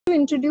to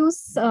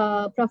introduce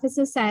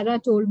Professor Sara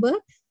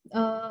Tolbert,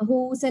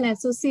 who's an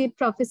associate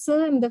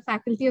professor in the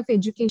Faculty of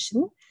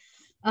Education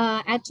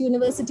at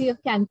University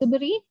of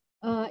Canterbury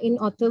in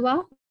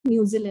Ottawa,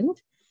 New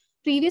Zealand.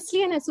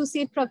 Previously an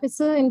associate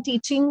professor in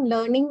teaching,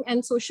 learning,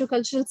 and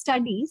sociocultural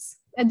studies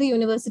at the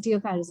University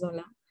of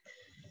Arizona.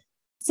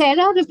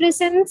 Sara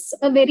represents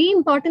a very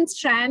important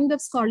strand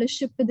of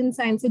scholarship within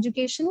science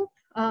education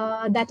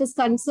that is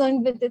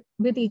concerned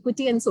with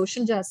equity and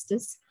social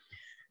justice,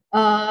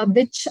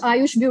 which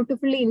Ayush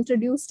beautifully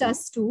introduced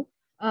us to.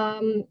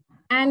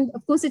 And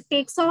of course, it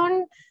takes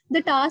on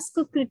the task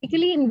of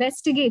critically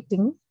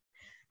investigating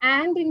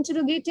and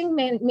interrogating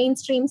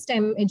mainstream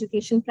STEM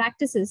education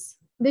practices,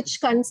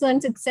 which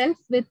concerns itself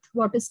with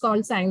what is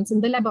called science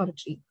in the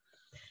laboratory.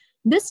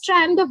 This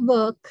strand of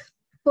work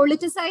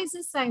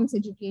politicizes science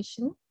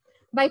education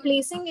by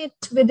placing it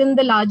within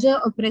the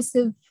larger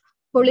oppressive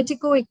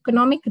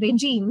politico-economic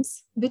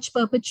regimes which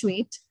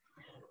perpetuate.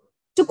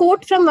 To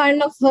quote from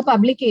one of her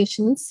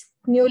publications,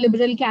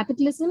 neoliberal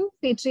capitalism,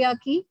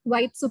 patriarchy,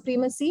 white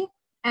supremacy,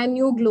 and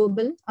new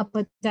global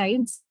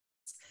apartheids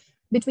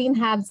between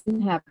haves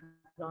and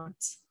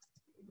have-nots.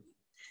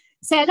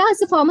 Sara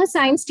is a former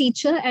science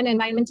teacher and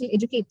environmental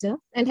educator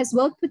and has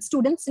worked with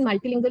students in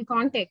multilingual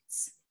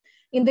contexts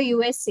in the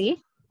USA,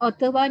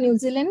 Ottawa, New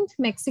Zealand,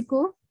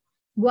 Mexico,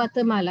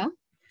 Guatemala.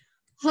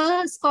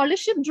 Her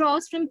scholarship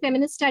draws from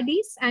feminist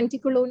studies,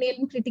 anti-colonial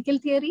and critical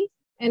theory,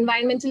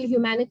 environmental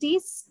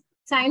humanities,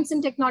 science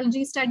and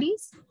technology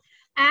studies,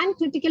 and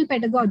critical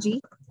pedagogy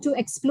to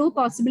explore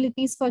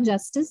possibilities for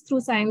justice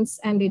through science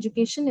and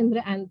education in the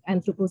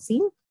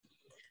Anthropocene.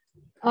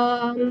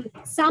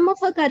 Some of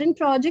her current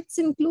projects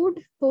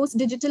include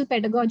Post-Digital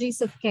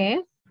Pedagogies of Care,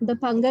 The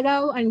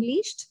Pangarao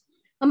Unleashed,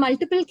 a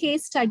multiple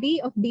case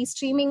study of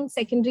de-streaming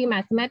secondary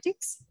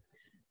mathematics,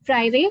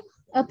 Friday,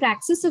 a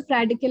praxis of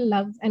radical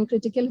love and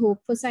critical hope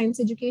for science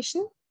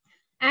education,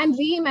 and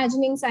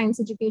reimagining science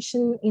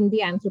education in the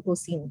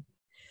Anthropocene.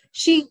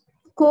 She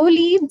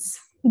co-leads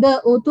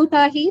the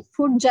Otutahi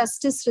Food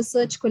Justice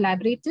Research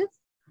Collaborative,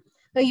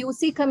 a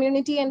UC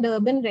Community and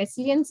Urban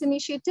Resilience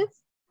Initiative,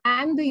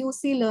 and the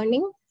UC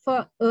Learning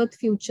for Earth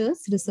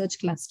Futures Research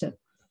Cluster.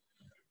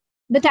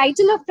 The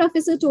title of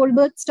Professor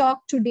Tolbert's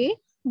talk today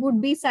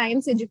would be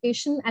Science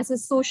Education as a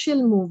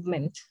Social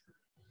Movement.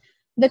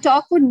 The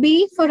talk would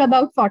be for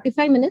about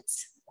 45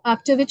 minutes,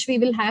 after which we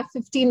will have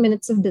 15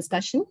 minutes of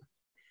discussion.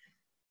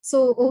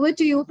 So over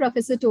to you,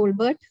 Professor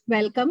Tolbert.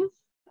 Welcome.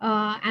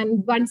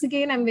 And once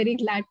again, I'm very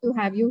glad to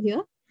have you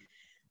here.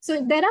 So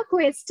if there are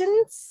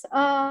questions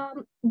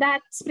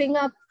that spring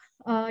up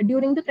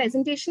during the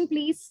presentation,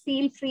 please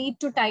feel free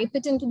to type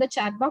it into the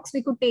chat box.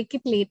 We could take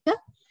it later,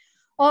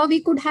 or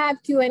we could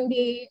have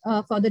Q&A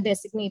for the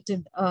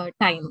designated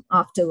time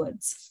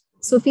afterwards.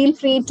 So feel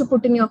free to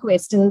put in your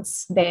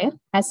questions there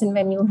as and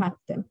when you have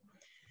them.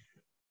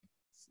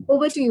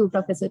 Over to you,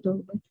 Professor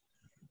Tolbert.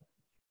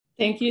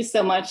 Thank you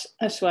so much,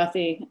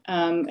 Ashwathi.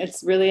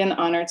 It's really an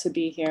honor to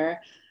be here.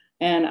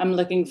 And I'm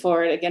looking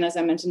forward, again, as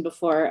I mentioned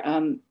before,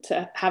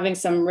 to having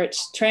some rich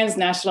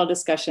transnational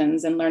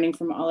discussions and learning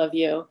from all of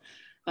you,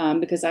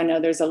 because I know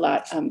there's a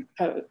lot,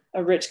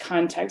 a rich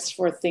context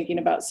for thinking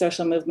about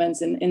social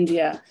movements in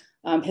India,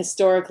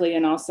 historically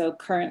and also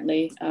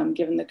currently,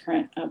 given the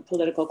current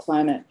political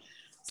climate.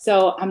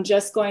 So I'm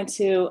just going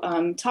to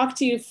talk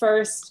to you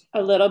first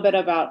a little bit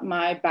about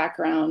my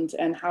background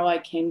and how I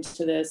came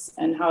to this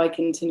and how I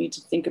continue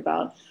to think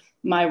about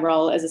my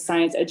role as a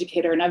science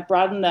educator. And I've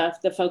broadened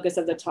the focus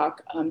of the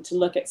talk to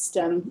look at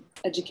STEM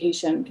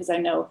education, because I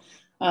know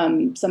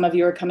some of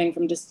you are coming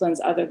from disciplines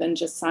other than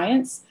just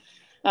science.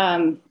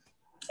 And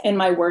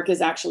my work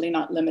is actually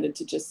not limited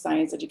to just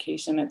science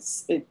education. It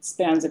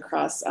spans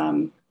across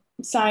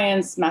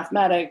science,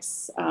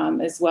 mathematics,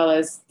 as well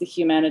as the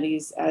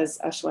humanities, as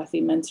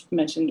Ashwathi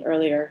mentioned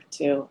earlier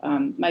too.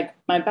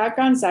 My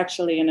background is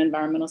actually in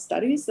environmental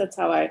studies. That's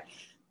how I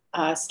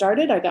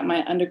started. I got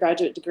my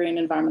undergraduate degree in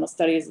environmental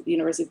studies at the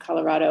University of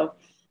Colorado,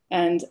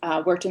 and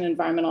worked in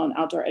environmental and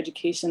outdoor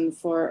education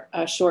for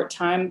a short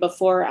time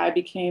before I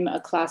became a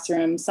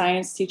classroom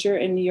science teacher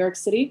in New York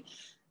City.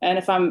 And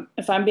if I'm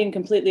being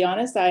completely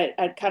honest,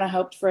 I'd kind of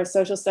hoped for a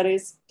social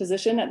studies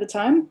position at the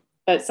time,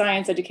 but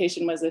science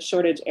education was a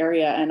shortage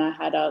area, and I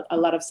had a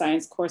lot of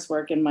science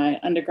coursework in my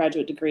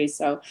undergraduate degree.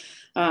 So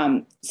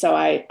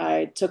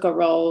I took a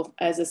role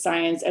as a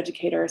science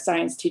educator,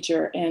 science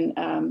teacher in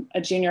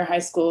a junior high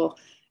school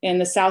in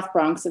the South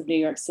Bronx of New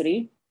York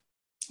City,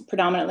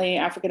 predominantly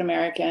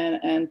African-American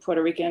and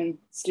Puerto Rican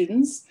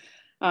students,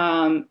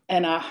 and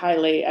a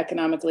highly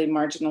economically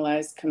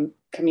marginalized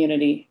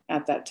community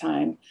at that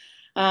time.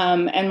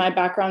 And my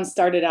background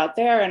started out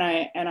there, and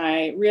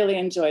I really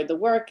enjoyed the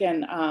work.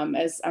 And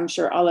as I'm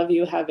sure all of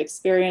you have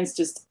experienced,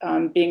 just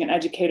being an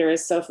educator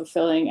is so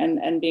fulfilling,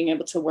 and being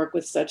able to work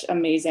with such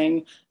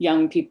amazing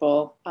young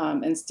people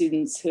and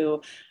students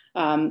who,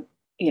 who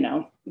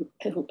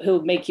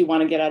make you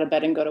want to get out of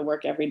bed and go to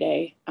work every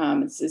day.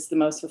 It's the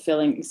most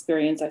fulfilling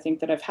experience I think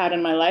that I've had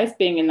in my life,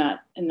 being in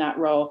that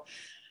role.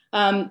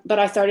 But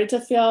I started to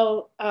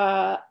feel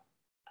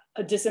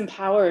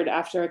disempowered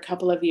after a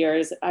couple of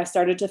years. I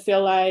started to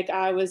feel like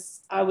I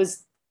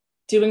was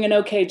doing an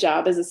okay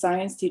job as a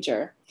science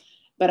teacher,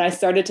 but I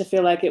started to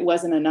feel like it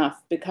wasn't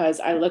enough because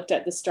I looked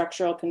at the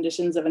structural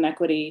conditions of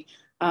inequity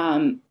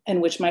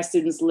in which my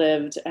students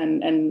lived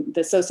and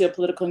the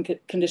socio-political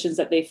conditions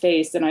that they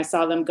faced. And I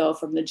saw them go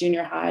from the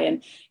junior high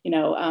and,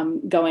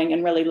 going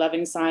and really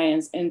loving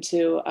science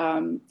into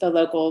the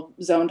local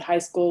zoned high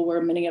school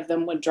where many of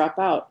them would drop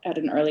out at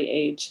an early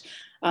age.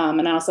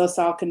 And I also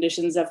saw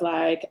conditions of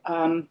like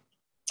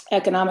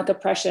economic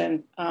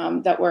oppression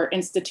that were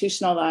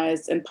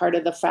institutionalized and part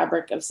of the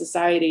fabric of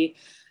society.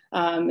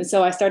 And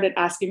so I started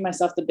asking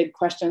myself the big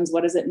questions: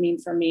 what does it mean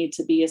for me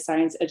to be a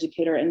science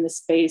educator in this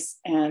space?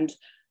 And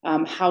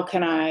how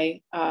can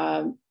I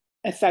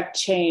affect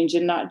change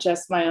in not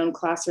just my own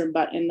classroom,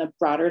 but in the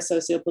broader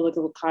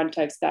socio-political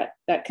context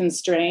that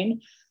constrain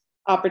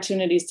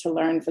opportunities to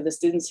learn for the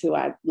students who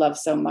I love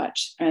so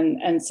much.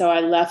 And so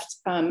I left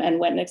and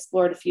went and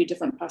explored a few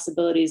different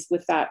possibilities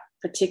with that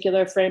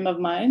particular frame of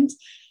mind.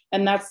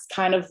 And that's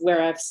kind of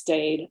where I've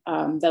stayed.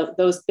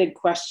 Those big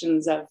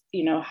questions of,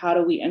 how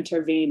do we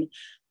intervene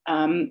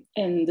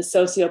in the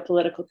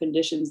socio-political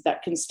conditions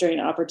that constrain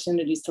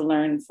opportunities to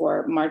learn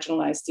for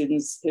marginalized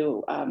students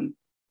who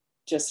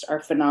just are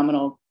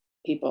phenomenal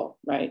people,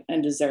 right?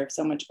 And deserve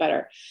so much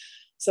better.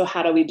 So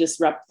how do we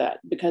disrupt that?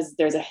 Because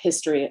there's a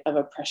history of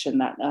oppression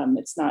that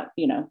it's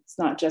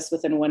not just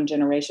within one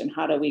generation.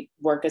 How do we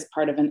work as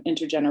part of an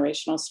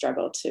intergenerational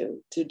struggle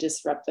to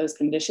disrupt those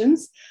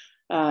conditions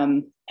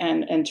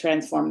and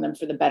transform them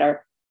for the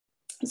better?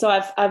 So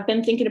I've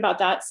been thinking about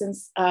that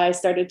since I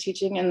started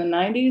teaching in the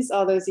 90s,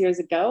 all those years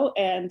ago,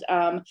 and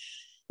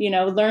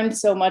learned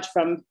so much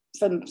from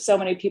so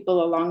many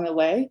people along the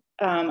way.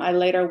 I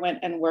later went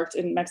and worked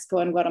in Mexico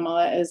and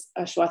Guatemala, as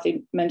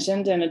Ashwathi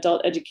mentioned, in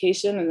adult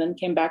education, and then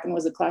came back and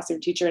was a classroom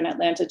teacher in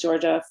Atlanta,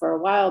 Georgia for a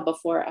while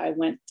before I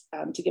went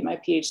to get my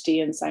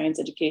PhD in science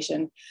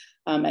education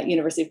at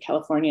University of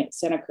California at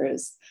Santa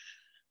Cruz.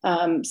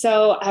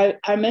 So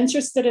I'm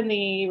interested in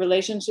the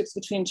relationships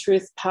between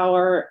truth,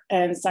 power,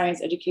 and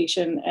science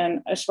education.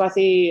 And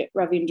Ashwathi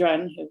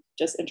Ravindran, who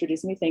just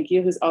introduced me, thank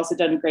you, who's also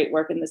done great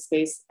work in this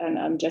space,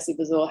 and Jesse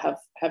Bazul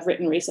have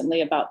written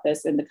recently about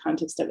this in the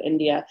context of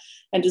India,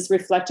 and just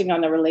reflecting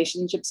on the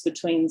relationships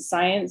between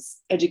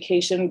science,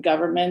 education,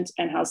 government,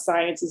 and how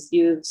science is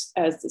used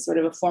as sort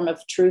of a form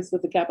of truth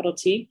with a capital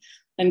T,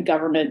 and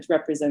government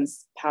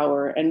represents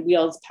power and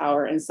wields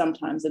power, and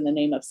sometimes in the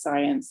name of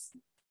science,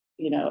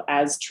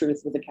 as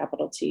truth with a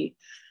capital T.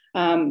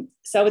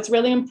 So it's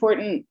really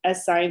important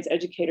as science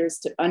educators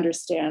to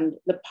understand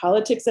the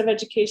politics of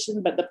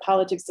education, but the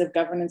politics of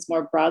governance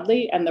more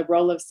broadly, and the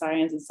role of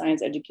science and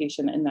science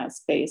education in that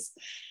space.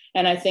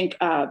 And I think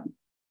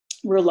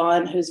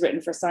Roland, who's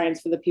written for Science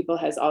for the People,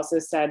 has also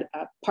said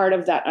part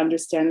of that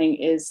understanding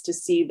is to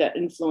see the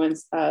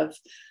influence of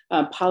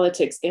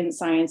politics in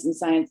science and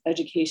science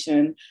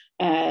education,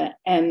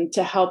 and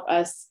to help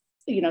us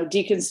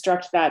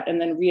deconstruct that and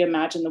then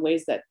reimagine the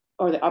ways that,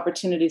 or the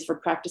opportunities for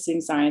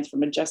practicing science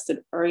from a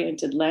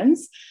justice-oriented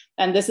lens.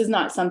 And this is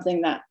not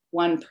something that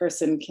one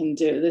person can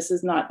do. This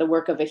is not the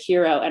work of a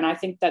hero. And I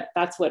think that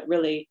that's what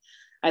really,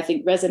 I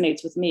think,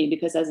 resonates with me,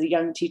 because as a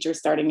young teacher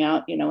starting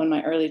out, in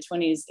my early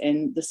 20s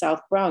in the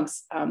South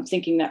Bronx,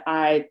 thinking that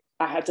I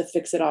had to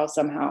fix it all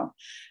somehow.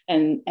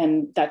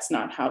 And that's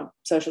not how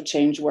social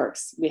change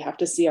works. We have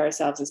to see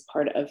ourselves as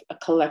part of a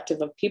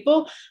collective of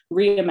people,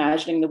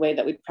 reimagining the way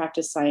that we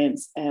practice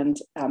science and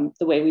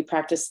the way we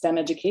practice STEM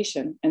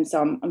education. And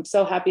so I'm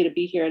so happy to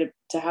be here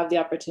to have the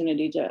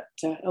opportunity to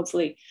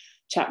hopefully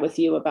chat with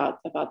you about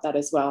that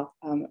as well,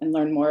 and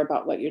learn more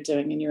about what you're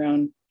doing in your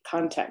own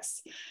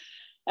context.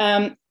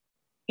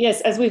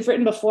 Yes, as we've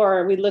written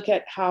before, we look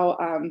at how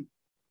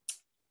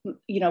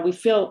we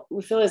feel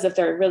as if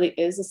there really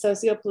is a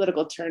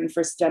socio-political turn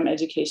for STEM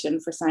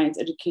education, for science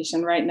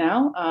education right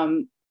now,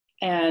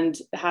 and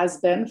has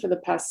been for the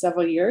past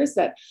several years,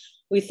 that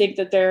we think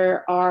that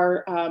there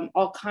are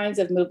all kinds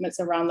of movements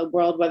around the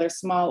world, whether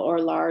small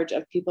or large,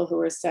 of people who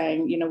are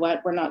saying,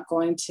 we're not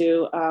going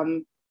to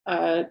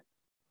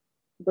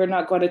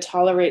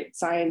tolerate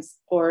science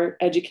or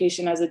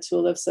education as a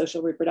tool of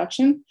social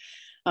reproduction,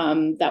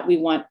 that we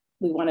want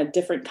a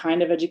different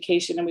kind of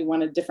education, and we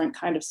want a different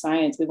kind of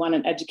science. We want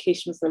an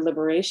education for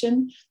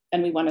liberation,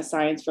 and we want a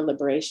science for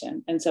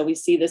liberation. And so we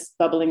see this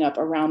bubbling up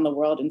around the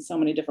world in so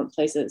many different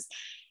places.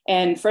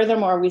 And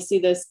furthermore, we see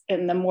this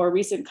in the more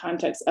recent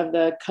context of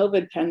the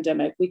COVID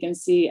pandemic. We can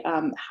see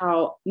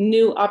how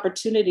new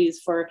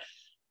opportunities for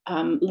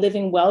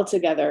living well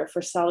together,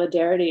 for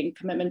solidarity and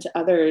commitment to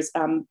others,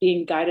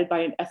 being guided by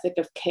an ethic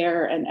of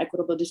care and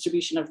equitable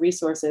distribution of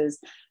resources,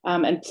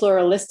 and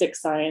pluralistic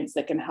science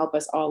that can help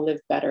us all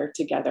live better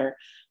together.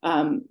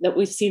 That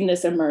we've seen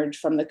this emerge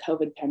from the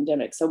COVID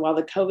pandemic. So while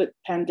the COVID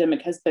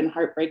pandemic has been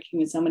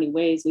heartbreaking in so many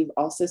ways, we've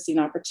also seen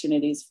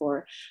opportunities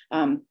for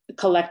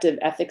collective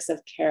ethics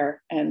of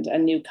care and a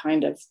new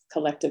kind of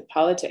collective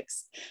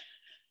politics.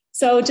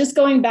 So just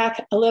going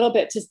back a little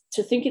bit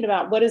to thinking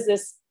about what is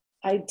this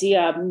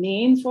idea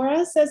mean for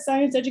us as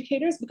science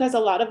educators? Because a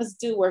lot of us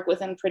do work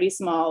within pretty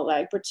small,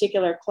 like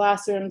particular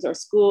classrooms or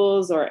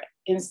schools or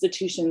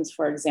institutions,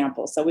 for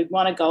example. So we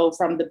want to go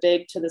from the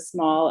big to the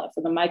small,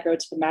 from the micro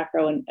to the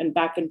macro, and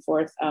back and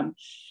forth. And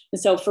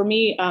so for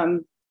me,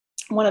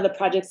 one of the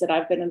projects that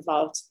I've been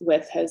involved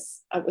with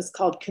was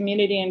called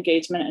Community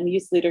Engagement and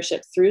Youth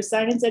Leadership Through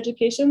Science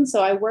Education.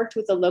 So I worked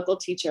with a local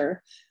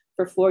teacher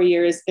for 4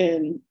 years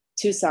in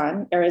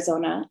Tucson,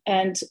 Arizona,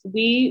 and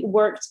we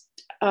worked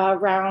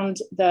around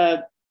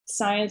the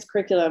science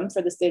curriculum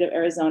for the state of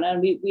Arizona.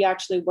 And we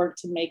actually worked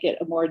to make it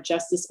a more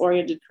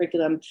justice-oriented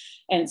curriculum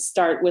and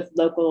start with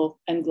local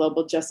and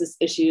global justice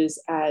issues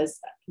as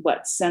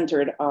what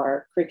centered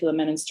our curriculum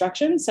and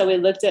instruction. So we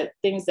looked at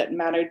things that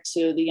mattered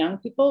to the young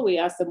people. We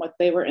asked them what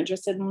they were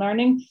interested in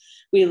learning.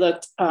 We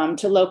looked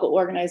to local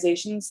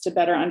organizations to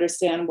better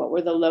understand what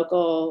were the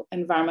local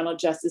environmental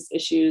justice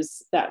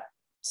issues that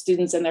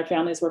students and their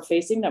families were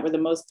facing that were the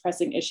most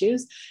pressing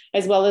issues,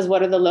 as well as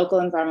what are the local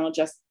environmental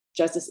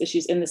justice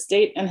issues in the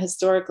state and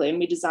historically. And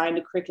we designed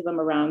a curriculum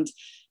around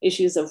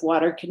issues of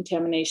water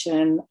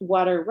contamination,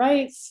 water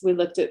rights. We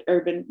looked at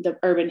the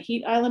urban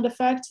heat island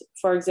effect,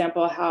 for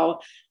example,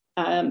 how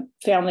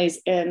families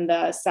in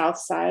the south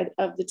side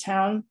of the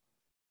town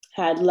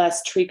had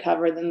less tree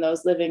cover than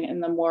those living in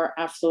the more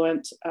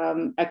affluent,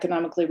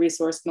 economically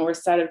resourced north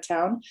side of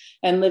town.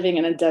 And living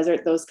in a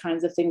desert, those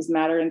kinds of things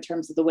matter in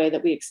terms of the way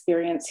that we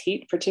experience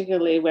heat,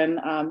 particularly when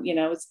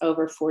it's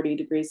over 40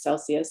 degrees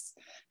Celsius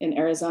in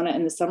Arizona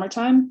in the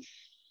summertime.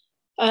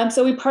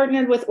 So we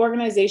partnered with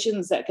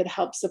organizations that could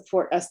help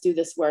support us do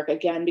this work,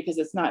 again, because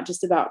it's not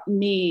just about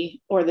me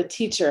or the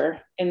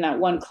teacher in that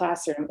one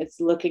classroom.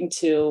 It's looking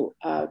to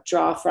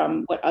draw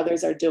from what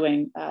others are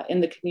doing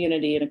in the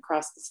community and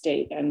across the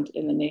state and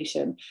in the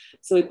nation.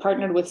 So we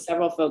partnered with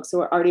several folks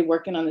who are already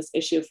working on this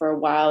issue for a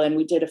while, and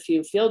we did a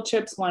few field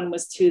trips. One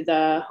was to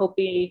the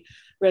Hopi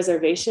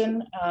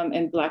Reservation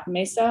in Black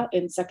Mesa,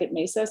 in Second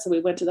Mesa. So we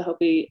went to the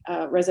Hopi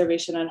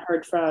Reservation and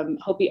heard from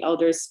Hopi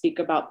elders speak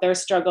about their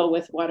struggle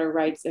with water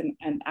rights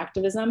and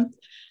activism.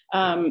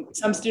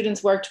 Some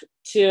students worked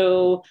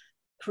to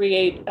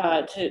create,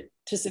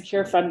 to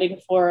secure funding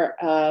for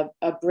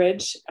a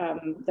bridge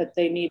that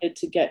they needed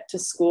to get to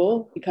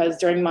school, because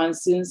during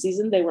monsoon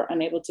season, they were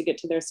unable to get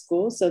to their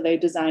school. So they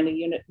designed a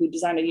unit, we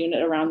designed a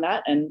unit around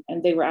that, and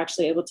they were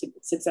actually able to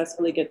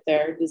successfully get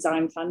their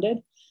design funded.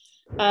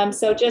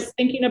 So just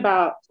thinking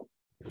about,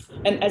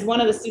 and as one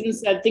of the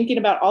students said, thinking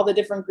about all the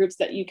different groups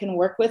that you can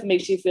work with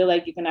makes you feel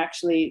like you can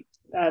actually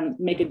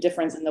make a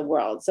difference in the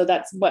world. So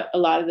that's what a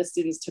lot of the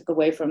students took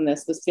away from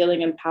this, was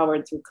feeling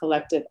empowered through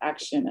collective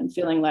action and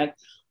feeling like,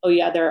 oh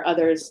yeah, there are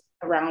others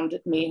around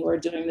me who are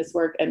doing this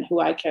work and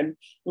who I can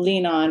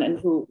lean on and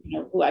who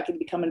I can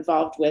become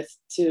involved with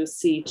to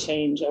see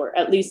change, or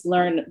at least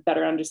learn,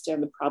 better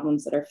understand the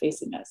problems that are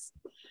facing us.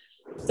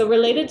 So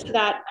related to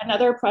that,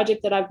 another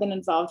project that I've been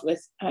involved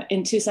with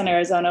in Tucson,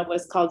 Arizona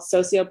was called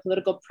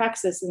Socio-Political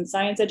Praxis in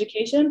Science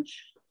Education.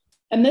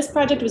 And this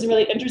project was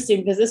really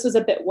interesting because this was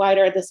a bit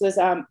wider. This was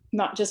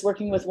not just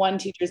working with one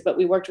teacher, but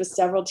we worked with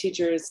several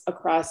teachers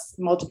across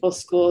multiple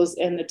schools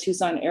in the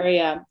Tucson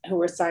area who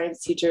were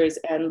science teachers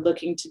and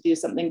looking to do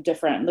something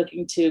different,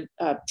 looking to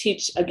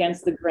teach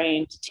against the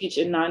grain, to teach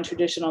in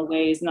non-traditional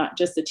ways, not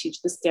just to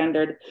teach the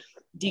standard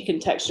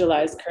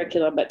decontextualized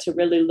curriculum, but to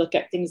really look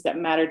at things that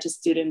matter to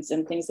students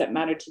and things that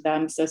matter to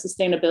them. So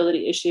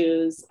sustainability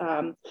issues,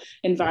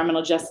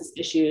 environmental justice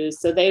issues.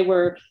 So they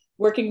were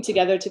working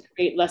together to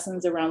create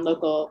lessons around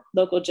local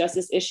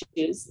justice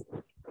issues.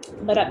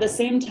 But at the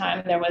same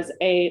time, there was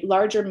a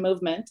larger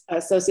movement, a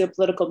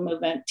socio-political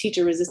movement,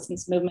 teacher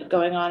resistance movement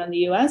going on in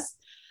the US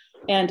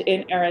and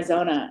in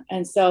Arizona.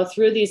 And so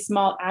through these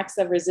small acts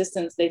of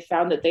resistance, they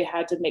found that they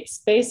had to make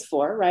space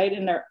for, right,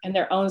 in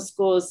their own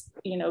schools,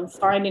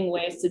 finding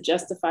ways to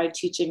justify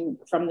teaching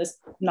from this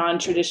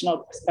non-traditional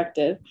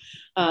perspective.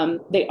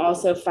 They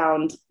also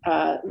found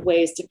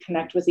ways to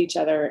connect with each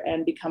other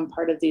and become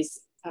part of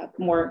these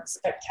more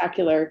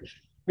spectacular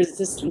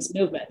resistance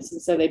movements.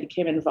 And so they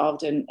became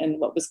involved in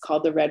what was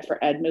called the Red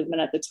for Ed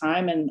movement at the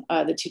time. And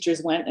the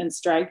teachers went and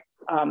striked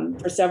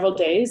for several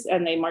days,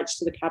 and they marched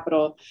to the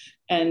Capitol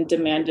and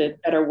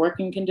demanded better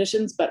working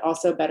conditions, but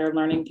also better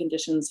learning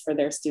conditions for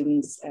their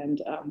students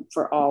and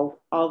for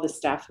all the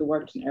staff who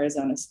worked in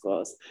Arizona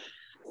schools.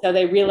 So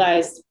they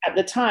realized at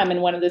the time,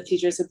 and one of the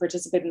teachers who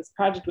participated in this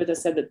project with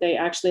us said that they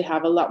actually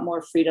have a lot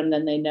more freedom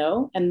than they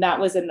know. And that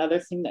was another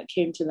thing that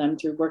came to them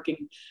through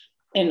working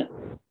in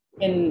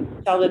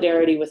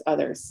solidarity with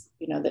others,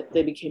 that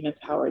they became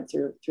empowered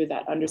through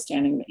that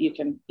understanding that you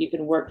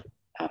can work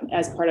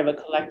as part of a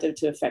collective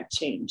to affect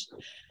change.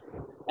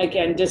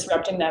 Again,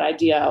 disrupting that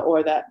idea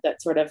or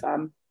that sort of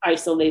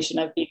isolation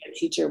of being a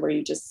teacher where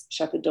you just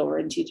shut the door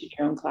and teach in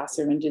your own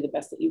classroom and do the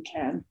best that you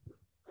can.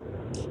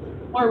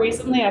 More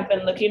recently, I've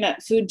been looking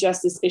at food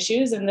justice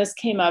issues, and this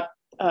came up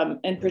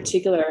in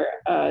particular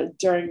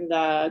during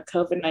the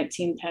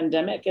COVID-19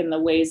 pandemic, and the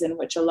ways in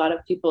which a lot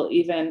of people,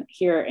 even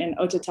here in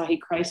Otatahi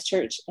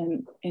Christchurch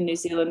in New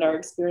Zealand, are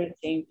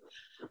experiencing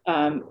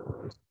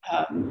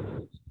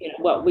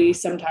what we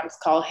sometimes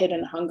call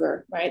hidden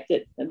hunger, right?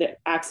 That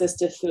access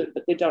to food,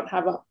 but they don't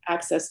have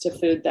access to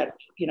food that,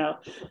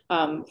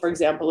 for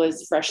example,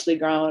 is freshly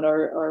grown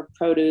or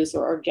produce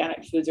or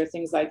organic foods or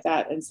things like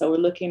that. And so we're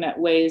looking at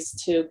ways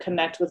to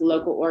connect with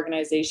local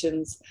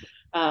organizations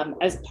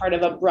as part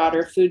of a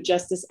broader food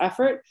justice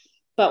effort.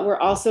 But we're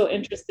also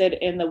interested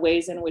in the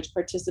ways in which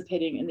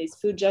participating in these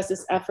food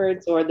justice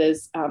efforts, or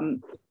this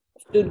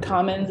food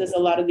commons, as a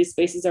lot of these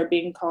spaces are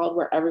being called,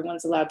 where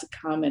everyone's allowed to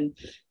come and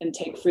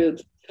take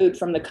food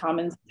from the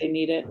commons if they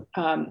need it.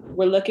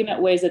 We're looking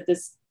at ways that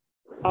this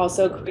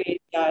also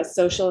creates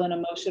social and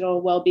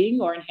emotional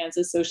well-being, or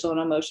enhances social and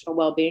emotional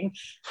well-being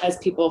as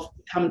people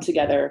come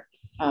together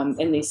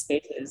in these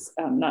spaces,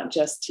 not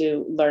just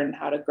to learn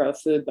how to grow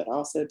food, but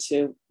also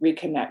to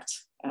reconnect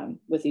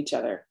with each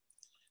other.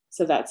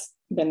 So that's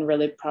been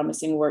really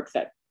promising work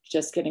that's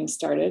just getting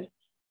started.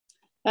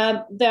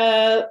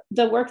 The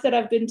work that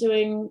I've been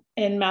doing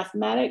in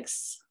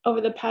mathematics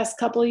over the past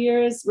couple of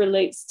years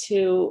relates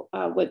to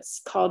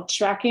what's called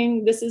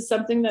tracking. This is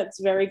something that's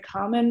very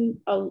common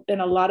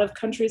in a lot of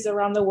countries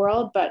around the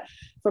world, but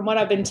from what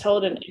I've been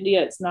told, in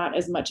India, it's not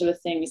as much of a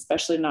thing,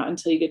 especially not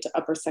until you get to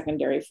upper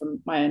secondary,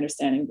 from my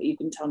understanding, but you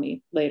can tell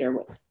me later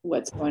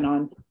what's going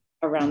on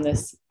around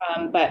this.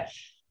 But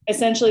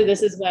essentially,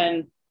 this is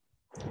when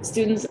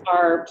students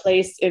are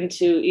placed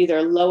into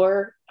either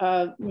lower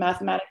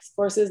mathematics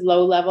courses,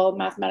 low-level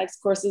mathematics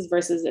courses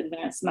versus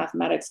advanced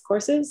mathematics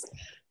courses.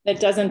 That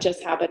doesn't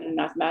just happen in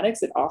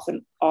mathematics, it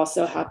often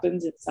also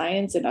happens in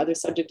science and other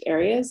subject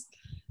areas.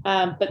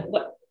 But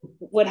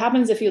what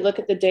happens if you look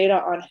at the data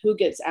on who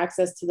gets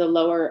access to the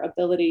lower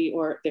ability,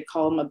 or they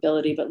call them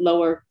ability, but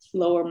lower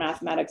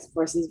mathematics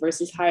courses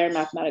versus higher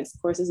mathematics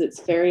courses, it's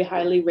very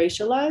highly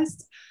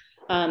racialized.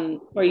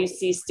 Where you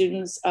see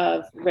students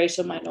of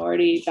racial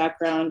minority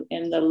background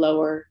in the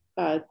lower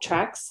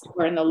tracks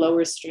or in the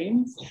lower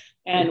streams,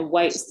 and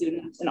white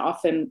students, and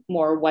often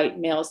more white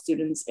male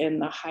students, in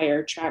the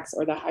higher tracks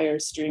or the higher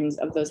streams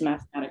of those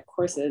mathematics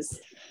courses.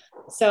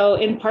 So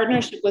in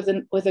partnership with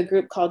a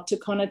group called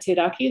Tukona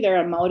Tiraki,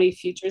 they're a Maori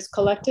Futures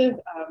Collective,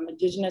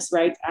 Indigenous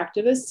rights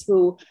activists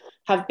who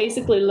have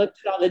basically looked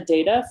at all the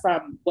data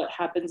from what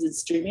happens in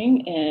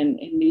streaming in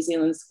New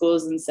Zealand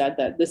schools and said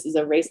that this is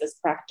a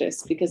racist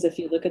practice, because if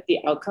you look at the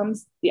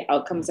outcomes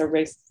are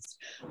racist.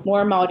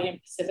 More Maori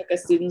and Pacifica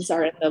students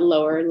are in the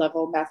lower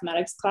level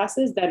mathematics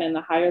classes than in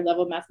the higher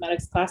level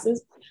mathematics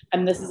classes.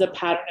 And this is a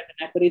pattern of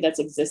inequity that's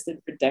existed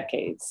for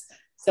decades.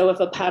 So if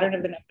a pattern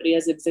of inequity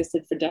has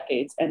existed for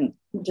decades, and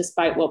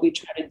despite what we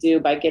try to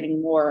do by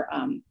getting more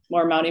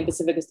Maori and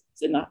Pacifica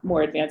students in the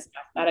more advanced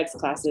mathematics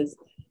classes,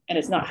 and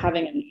it's not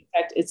having an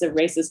effect, it's a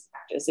racist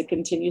practice. It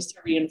continues to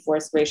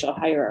reinforce racial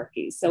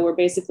hierarchies. So we're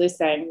basically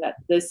saying that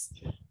this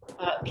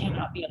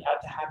cannot be allowed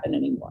to happen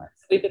anymore.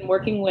 So we've been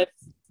working with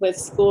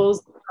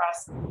schools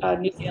across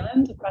New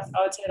Zealand, across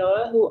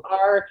Aotearoa, who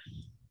are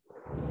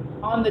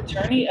on the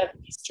journey of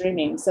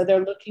streaming. So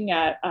they're looking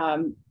at,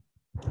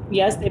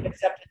 yes, they've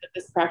accepted that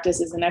this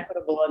practice is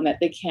inequitable and that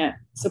they can't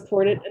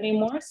support it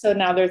anymore. So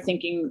now they're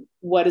thinking,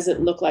 what does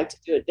it look like to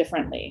do it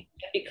differently?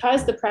 And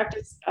because the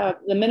practice,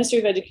 the Ministry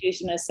of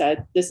Education has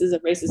said, this is a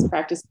racist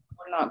practice,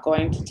 we're not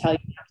going to tell you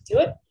how to do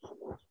it.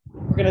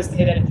 We're going to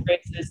say that it's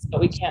racist,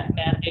 but we can't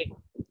mandate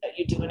that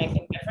you do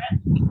anything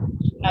different.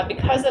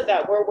 Because of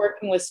that, we're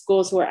working with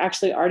schools who are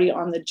actually already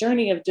on the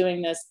journey of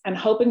doing this, and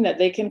hoping that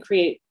they can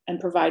create and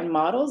provide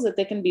models, that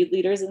they can be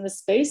leaders in the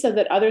space, so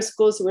that other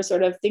schools who are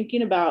sort of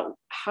thinking about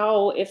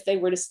how, if they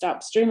were to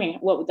stop streaming,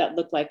 what would that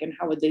look like and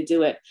how would they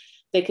do it?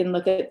 They can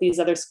look at these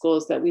other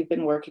schools that we've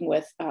been working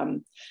with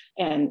and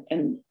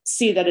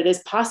see that it is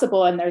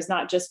possible. And there's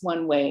not just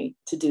one way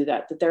to do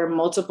that there are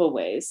multiple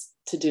ways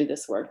to do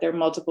this work. There are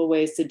multiple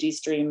ways to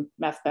de-stream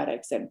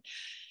mathematics.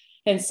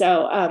 And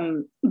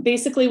so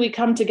basically we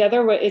come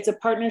together. It's a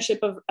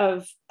partnership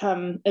of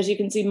as you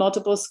can see,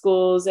 multiple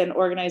schools and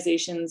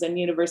organizations and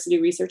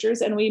university researchers,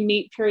 and we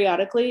meet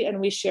periodically and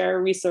we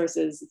share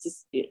resources.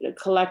 It's a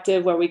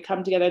collective where we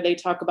come together. They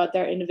talk about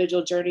their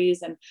individual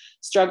journeys and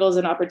struggles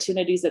and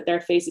opportunities that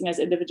they're facing as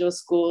individual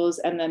schools,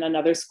 and then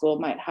another school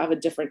might have a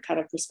different kind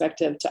of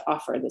perspective to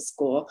offer the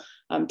school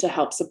to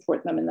help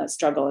support them in that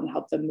struggle and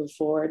help them move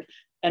forward,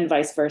 and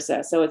vice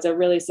versa. So it's a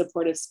really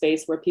supportive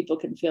space where people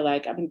can feel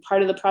like, I mean,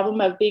 part of the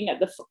problem of being at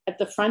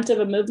the front of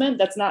a movement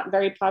that's not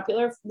very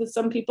popular with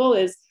some people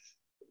is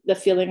the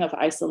feeling of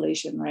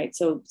isolation, right?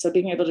 So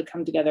being able to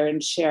come together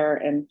and share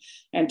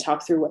and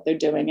talk through what they're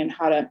doing and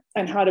how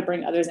to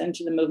bring others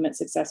into the movement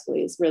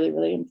successfully is really,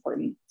 really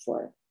important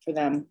for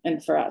them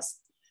and for us.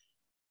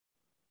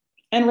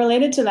 And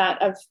related to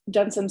that, I've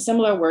done some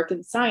similar work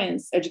in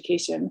science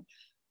education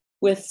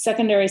with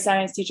secondary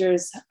science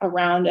teachers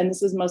around, and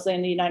this was mostly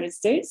in the United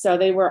States. So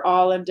they were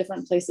all in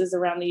different places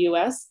around the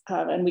US.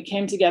 And we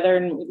came together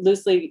and we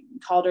loosely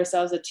called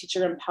ourselves a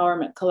teacher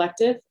empowerment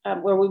collective,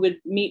 where we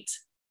would meet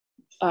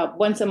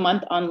once a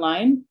month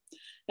online.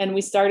 And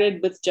we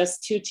started with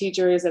just 2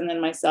 teachers, and then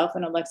myself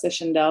and Alexa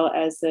Schindel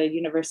as the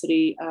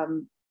university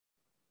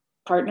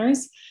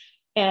partners.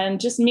 and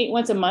just meet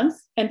once a month.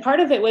 And part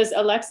of it was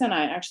Alexa and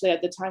I, actually,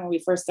 at the time when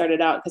we first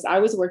started out, because I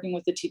was working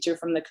with a teacher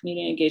from the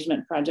Community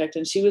Engagement Project,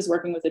 and she was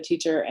working with a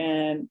teacher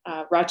in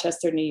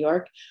Rochester, New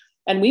York.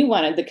 And we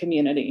wanted the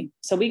community.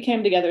 So we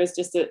came together as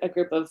just a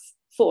group of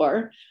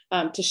 4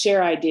 to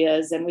share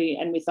ideas. And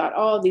we thought,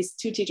 oh, these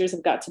 2 teachers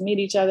have got to meet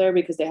each other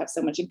because they have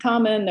so much in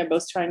common. They're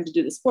both trying to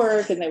do this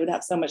work, and they would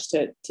have so much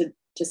to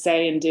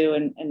say and do,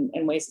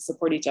 and ways to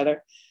support each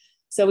other.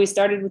 So we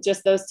started with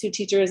just those 2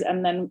 teachers,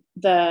 and then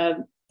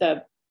the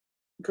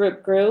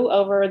group grew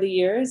over the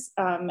years.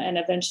 And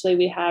eventually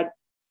we had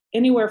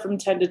anywhere from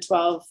 10 to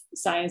 12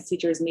 science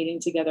teachers meeting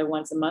together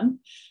once a month.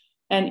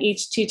 And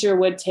each teacher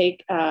would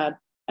take a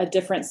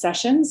different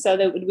session. So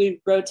that we'd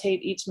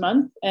rotate each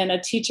month, and a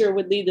teacher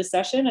would lead the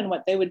session. And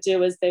what they would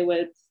do is they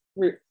would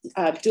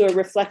do a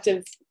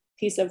reflective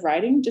piece of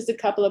writing, just a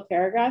couple of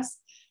paragraphs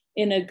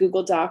in a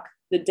Google Doc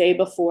the day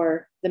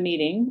before the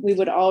meeting. We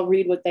would all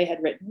read what they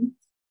had written,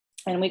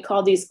 and we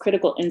call these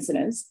critical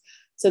incidents.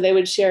 So they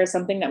would share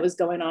something that was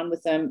going on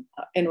with them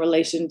in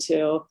relation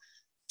to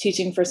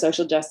teaching for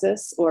social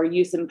justice or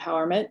youth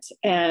empowerment,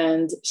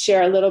 and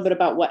share a little bit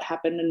about what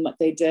happened and what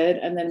they did.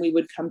 And then we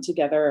would come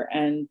together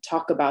and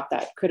talk about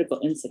that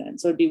critical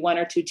incident. So it'd be 1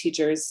 or 2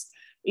 teachers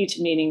each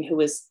meeting who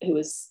was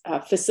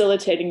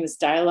facilitating this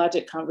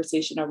dialogic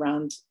conversation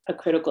around a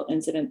critical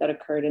incident that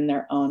occurred in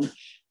their own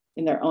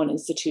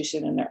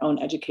institution, in their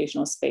own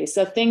educational space.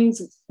 So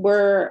things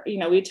were,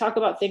 we talk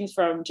about things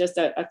from just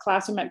a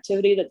classroom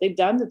activity that they've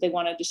done that they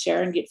wanted to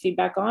share and get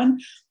feedback on,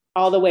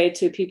 all the way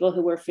to people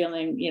who were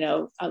feeling,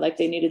 like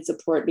they needed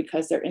support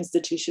because their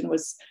institution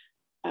was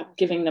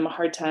giving them a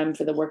hard time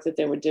for the work that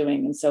they were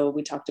doing. And so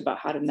we talked about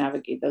how to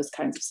navigate those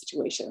kinds of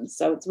situations.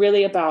 So it's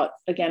really about,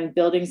 again,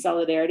 building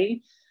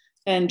solidarity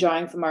and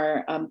drawing from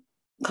our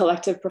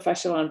collective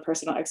professional and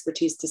personal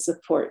expertise to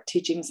support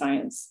teaching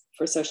science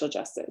for social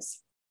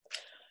justice.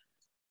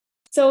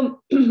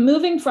 So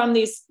moving from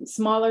these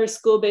smaller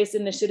school-based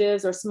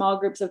initiatives or small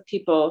groups of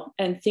people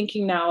and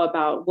thinking now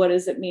about what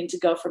does it mean to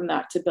go from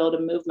that to build a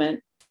movement,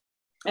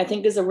 I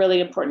think is a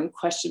really important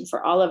question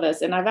for all of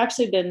us. And I've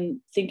actually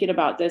been thinking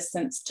about this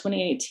since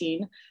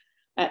 2018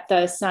 at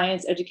the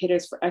Science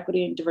Educators for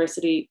Equity and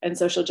Diversity and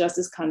Social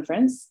Justice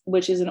Conference,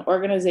 which is an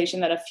organization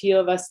that a few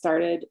of us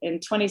started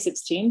in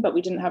 2016, but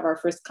we didn't have our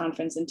first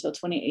conference until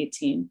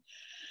 2018,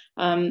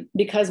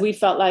 because we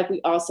felt like we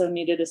also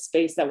needed a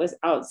space that was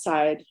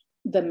outside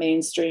the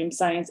mainstream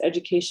science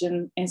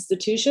education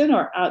institution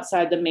or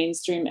outside the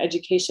mainstream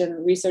education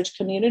research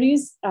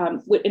communities,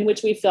 in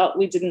which we felt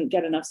we didn't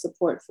get enough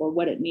support for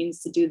what it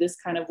means to do this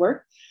kind of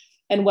work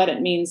and what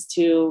it means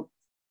to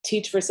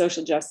teach for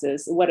social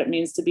justice, what it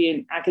means to be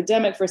an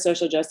academic for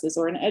social justice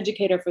or an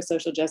educator for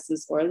social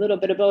justice, or a little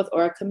bit of both,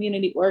 or a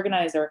community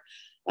organizer.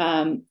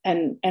 And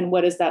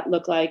what does that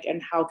look like,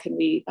 and how can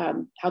we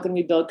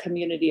build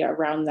community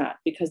around that?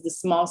 Because the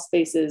small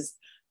spaces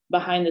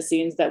behind the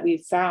scenes that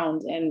we've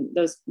found in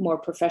those more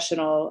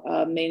professional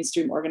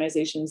mainstream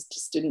organizations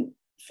just didn't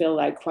feel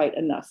like quite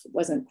enough. It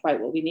wasn't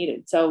quite what we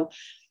needed. So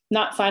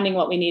not finding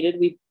what we needed,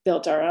 we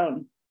built our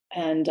own.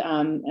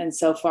 And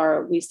so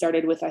far we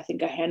started with, I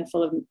think, a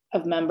handful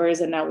of members,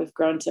 and now we've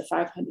grown to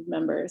 500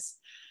 members.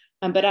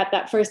 But at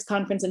that first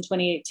conference in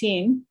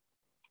 2018,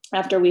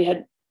 after we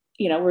had,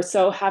 we're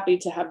so happy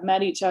to have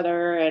met each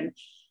other and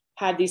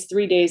had these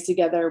 3 days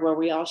together where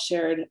we all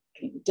shared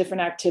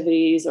different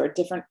activities or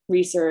different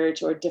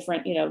research or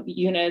different,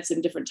 units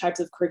and different types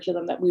of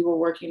curriculum that we were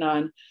working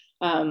on.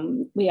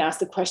 We asked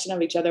the question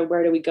of each other,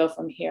 where do we go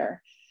from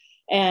here?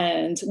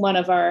 And one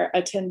of our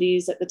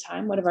attendees at the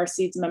time, one of our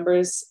SEEDS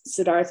members,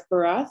 Siddharth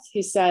Barath,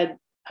 he said,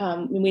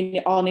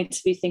 we all need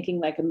to be thinking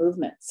like a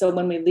movement. So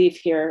when we leave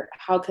here,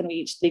 how can we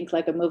each think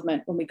like a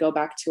movement when we go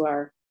back to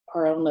our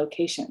own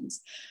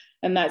locations?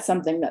 And that's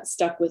something that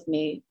stuck with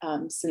me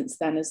since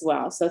then as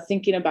well. So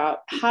thinking about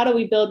how do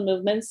we build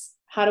movements?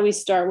 How do we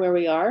start where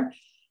we are?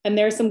 And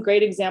there are some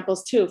great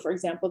examples too. For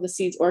example, the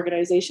SEEDS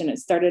organization, it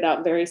started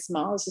out very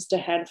small. It's just a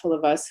handful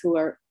of us who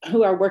are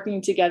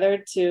working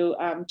together to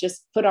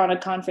just put on a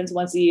conference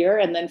once a year.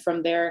 And then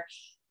from there,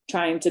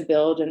 trying to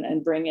build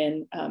and bring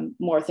in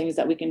more things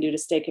that we can do to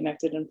stay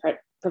connected and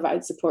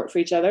provide support for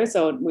each other.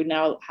 So we're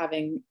now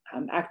having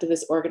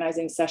activist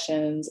organizing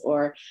sessions,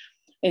 or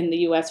in the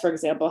US, for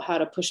example, how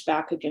to push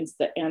back against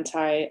the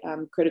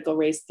anti-critical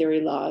race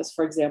theory laws,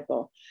 for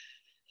example.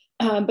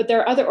 But there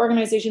are other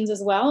organizations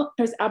as well.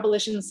 There's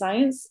Abolition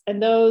Science,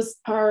 and those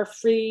are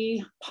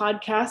free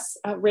podcasts,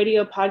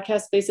 radio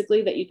podcasts,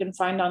 basically, that you can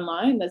find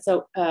online. That's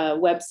a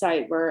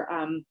website where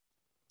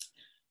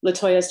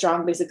Latoya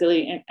Strong,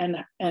 basically,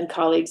 and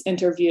colleagues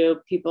interview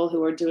people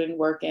who are doing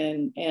work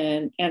in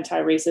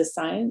anti-racist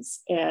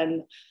science.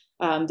 And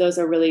those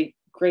are really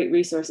great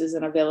resources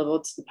and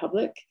available to the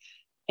public.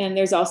 And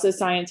there's also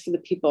Science for the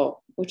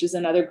People, which is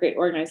another great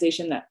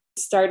organization that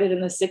started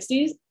in the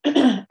 60s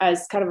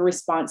as kind of a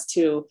response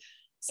to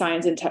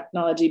science and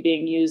technology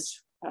being used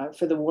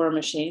for the war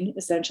machine,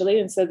 essentially.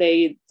 And so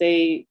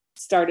they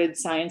started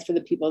Science for the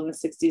People in the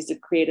 60s to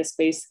create a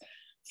space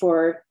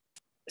for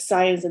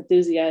science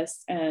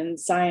enthusiasts and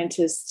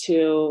scientists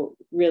to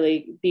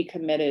really be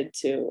committed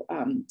to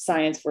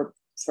science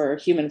for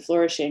human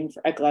flourishing,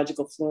 for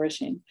ecological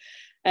flourishing.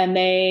 And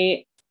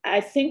they,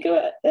 I think,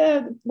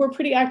 were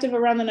pretty active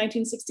around the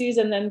 1960s,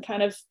 and then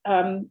kind of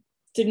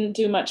didn't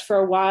do much for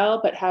a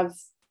while, but have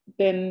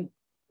been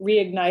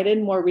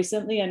reignited more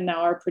recently, and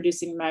now are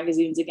producing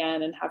magazines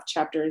again and have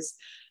chapters,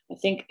 I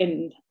think,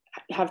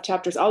 have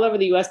chapters all over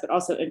the US, but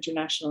also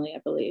internationally, I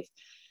believe.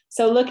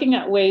 So looking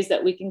at ways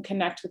that we can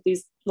connect with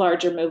these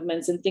larger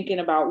movements and thinking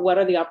about what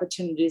are the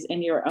opportunities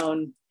in your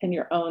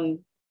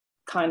own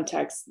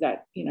context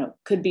that, you know,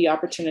 could be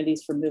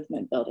opportunities for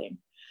movement building.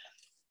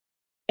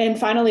 And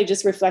finally,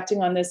 just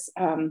reflecting on this,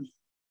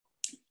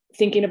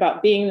 thinking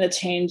about being the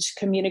change,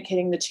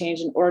 communicating the change,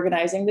 and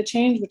organizing the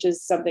change, which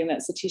is something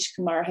that Satish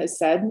Kumar has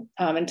said,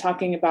 and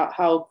talking about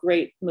how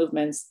great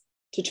movements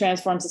to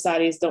transform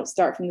societies don't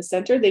start from the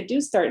center. They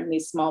do start in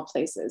these small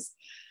places.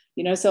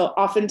 You know, so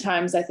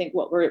oftentimes I think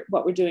what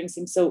we're doing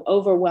seems so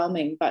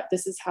overwhelming, but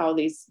this is how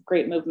these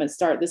great movements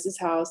start. This is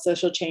how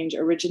social change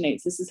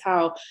originates. This is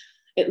how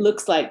it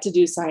looks like to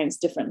do science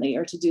differently,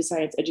 or to do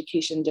science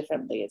education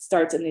differently. It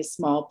starts in these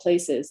small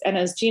places. And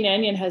as Jean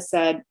Anion has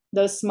said,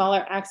 those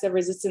smaller acts of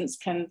resistance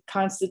can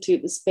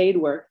constitute the spade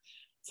work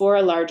for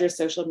a larger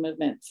social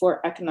movement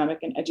for economic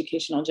and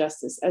educational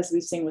justice, as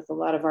we've seen with a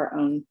lot of our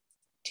own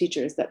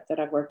teachers that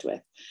I've worked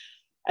with.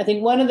 I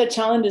think one of the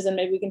challenges, and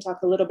maybe we can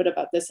talk a little bit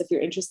about this if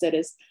you're interested,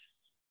 is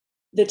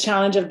the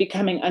challenge of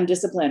becoming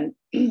undisciplined.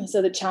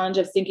 So the challenge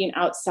of thinking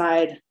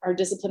outside our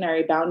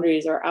disciplinary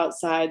boundaries, or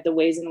outside the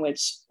ways in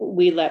which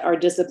we let our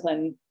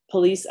discipline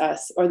police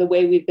us, or the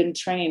way we've been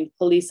trained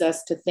police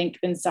us to think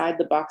inside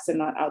the box and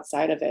not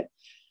outside of it.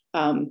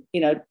 You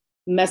know,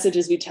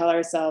 messages we tell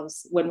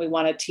ourselves when we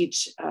want to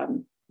teach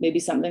maybe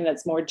something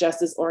that's more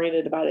justice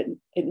oriented about it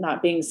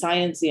not being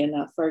sciencey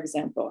enough, for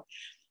example.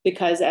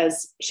 Because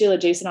as Sheila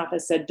Jasanoff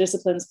has said,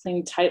 disciplines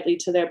cling tightly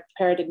to their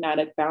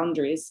paradigmatic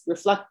boundaries,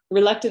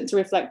 reluctant to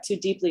reflect too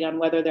deeply on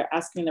whether they're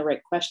asking the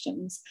right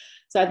questions.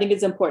 So I think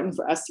it's important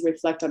for us to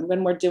reflect on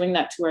when we're doing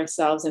that to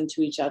ourselves and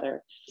to each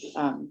other.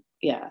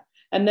 Yeah.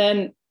 And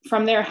then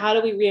from there, how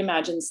do we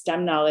reimagine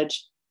STEM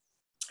knowledge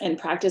and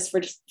practice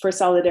for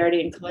solidarity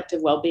and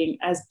collective well-being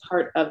as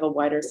part of a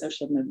wider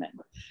social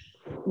movement?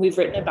 We've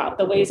written about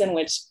the ways in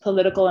which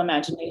political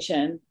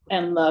imagination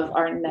and love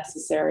are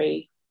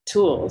necessary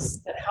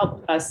tools that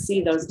help us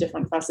see those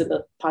different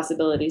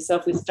possibilities. So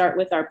if we start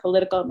with our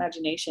political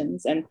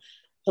imaginations and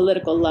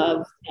political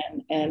love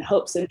and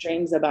hopes and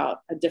dreams about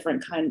a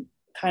different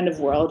kind of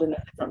world and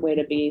a different way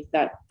to be,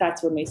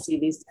 that's when we see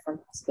these different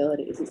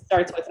possibilities. It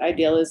starts with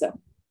idealism,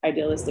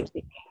 idealistic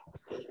thinking.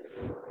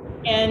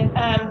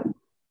 And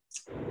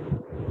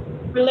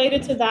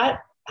related to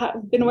that,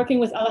 I've been working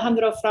with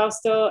Alejandro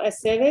Frausto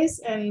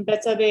Esteves and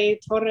Betsabe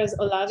Torres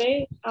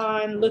Olave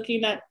on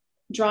looking at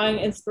drawing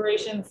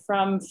inspiration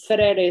from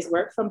Freire's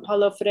work, from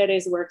Paulo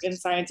Freire's work in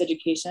science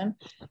education,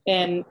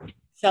 and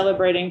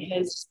celebrating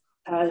his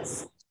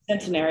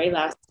centenary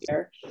last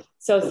year.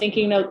 So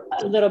thinking a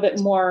little bit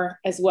more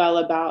as well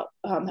about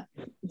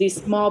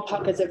these small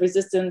pockets of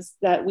resistance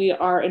that we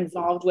are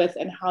involved with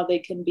and how they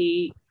can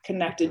be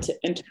connected to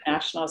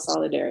international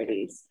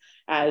solidarities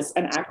as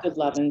an act of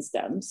love in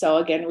STEM. So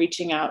again,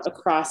 reaching out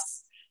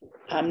across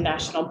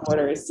national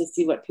borders to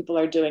see what people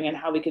are doing and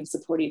how we can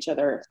support each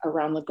other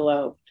around the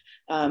globe.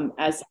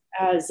 As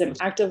an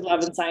act of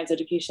love in science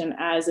education,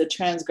 as a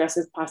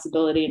transgressive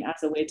possibility, and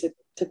as a way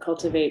to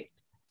cultivate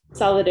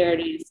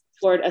solidarity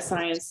toward a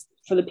science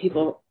for the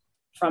people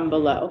from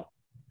below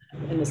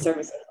in the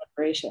service of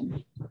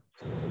liberation.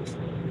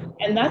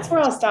 And that's where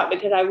I'll stop,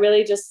 because I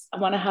really just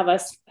want to have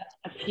us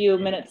a few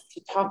minutes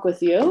to talk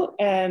with you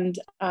and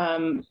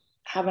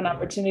have an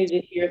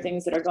opportunity to hear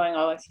things that are going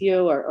on with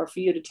you, or for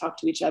you to talk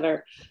to each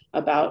other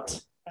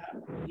about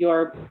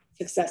your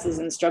successes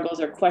and struggles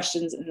or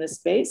questions in this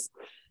space.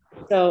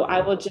 So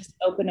I will just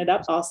open it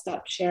up. I'll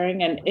stop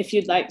sharing. And if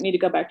you'd like me to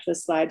go back to a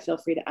slide, feel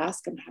free to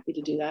ask. I'm happy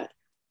to do that.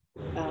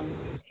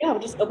 Yeah, I'll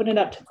just open it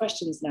up to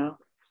questions now.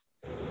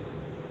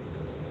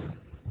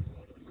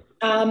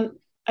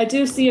 I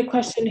do see a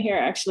question here,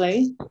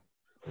 actually,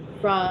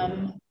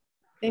 from,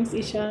 thanks,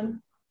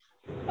 Ishan,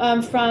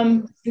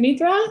 from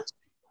Sumitra.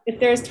 If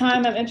there's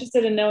time, I'm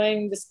interested in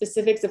knowing the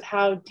specifics of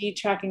how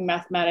detracking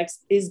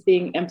mathematics is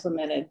being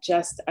implemented,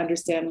 just to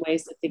understand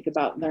ways to think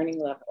about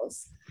learning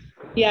levels.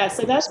 Yeah,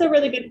 so that's a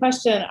really good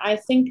question. I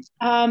think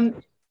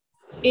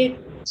it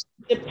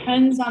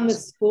depends on the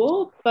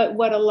school, but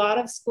what a lot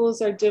of schools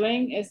are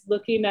doing is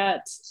looking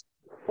at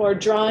or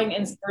drawing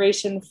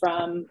inspiration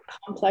from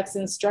complex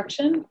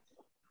instruction.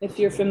 If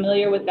you're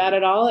familiar with that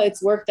at all,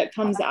 it's work that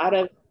comes out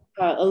of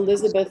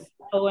Elizabeth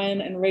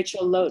Owen and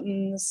Rachel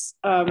Lowton's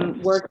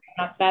work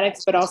in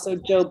mathematics, but also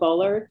Joe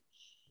Bowler,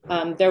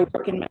 their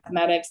work in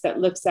mathematics that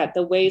looks at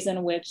the ways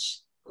in which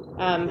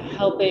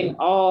helping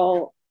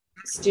all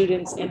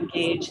students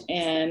engage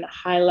in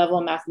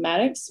high-level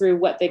mathematics through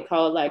what they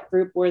call like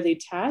group-worthy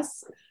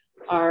tasks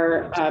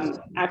are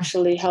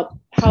actually help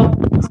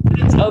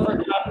students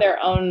overcome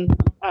their own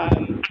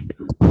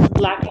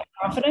lack of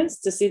confidence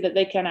to see that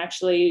they can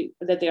actually,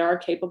 that they are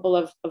capable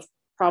of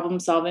problem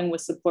solving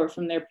with support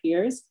from their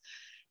peers.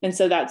 And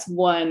so that's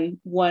one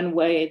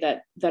way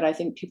that I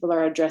think people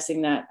are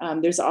addressing that.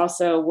 There's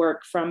also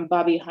work from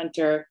Bobby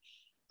Hunter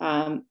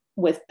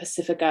with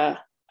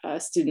Pacifica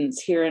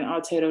students here in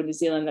Aotearoa, New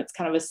Zealand. That's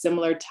kind of a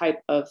similar type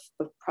of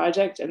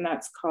project, and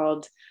that's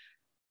called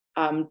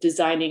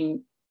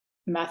Designing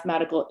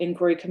Mathematical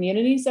Inquiry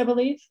Communities, I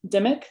believe.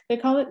 DMIC, they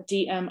call it,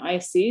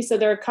 DMIC. So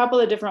there are a couple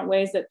of different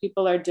ways that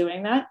people are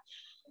doing that.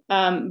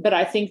 But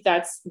I think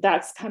that's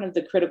kind of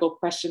the critical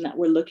question that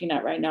we're looking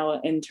at right now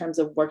in terms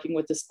of working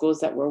with the schools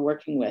that we're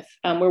working with.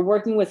 We're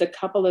working with a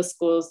couple of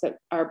schools that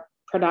are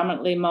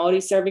predominantly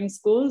Maori serving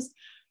schools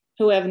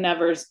who have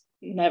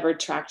never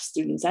tracked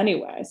students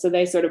anyway. So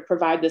they sort of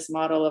provide this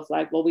model of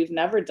like, well, we've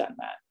never done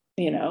that,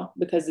 you know,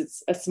 because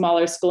it's a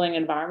smaller schooling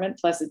environment.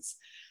 Plus it's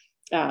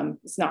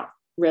not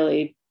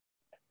really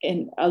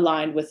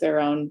aligned with their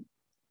own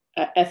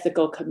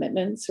ethical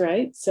commitments,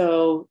 right?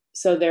 So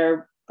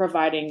they're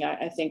providing,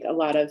 I think, a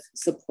lot of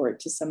support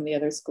to some of the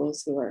other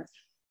schools who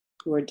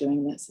are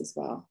doing this as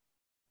well.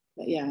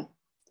 But yeah,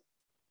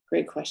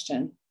 great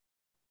question.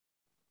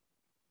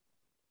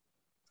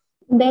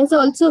 There's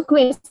also a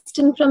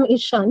question from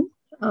Ishan,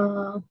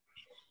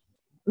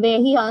 where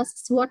he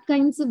asks, what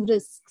kinds of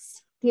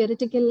risks,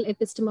 theoretical,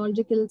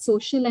 epistemological,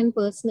 social, and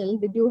personal,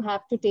 did you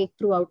have to take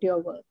throughout your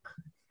work?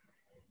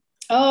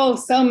 Oh,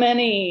 so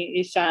many,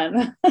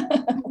 Ishan.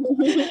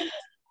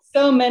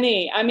 So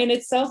many. I mean,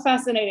 it's so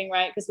fascinating,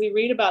 right? Because we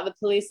read about the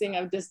policing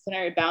of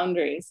disciplinary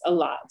boundaries a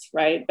lot,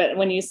 right? But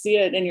when you see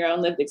it in your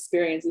own lived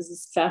experience, this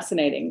is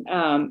fascinating.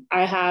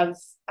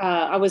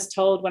 I was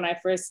told when I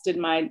first did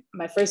my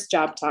first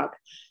job talk,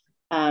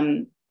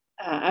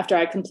 after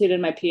I completed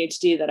my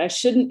PhD, that I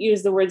shouldn't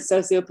use the word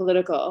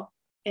sociopolitical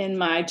in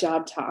my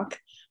job talk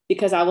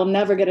because I will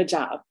never get a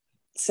job.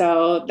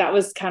 So that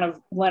was kind of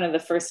one of the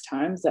first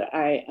times that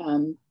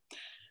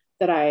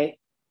I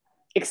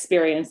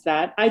experienced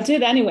that. I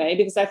did anyway,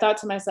 because I thought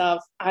to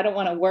myself, I don't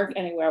want to work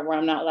anywhere where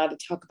I'm not allowed to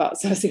talk about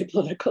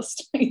sociopolitical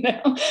stuff, you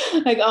know,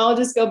 like I'll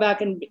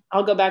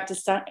go back to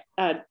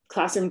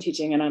classroom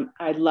teaching, and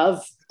I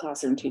love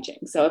classroom teaching.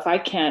 So if I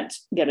can't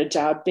get a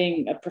job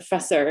being a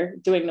professor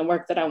doing the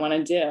work that I want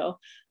to do,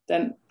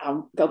 then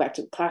I'll go back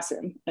to the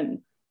classroom. And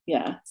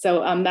yeah,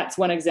 so that's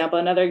one example.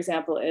 Another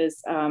example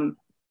is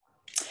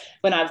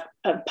when I've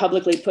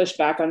publicly pushed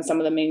back on some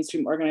of the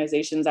mainstream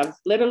organizations, I've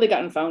literally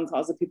gotten phone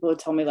calls of people who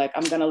told me like,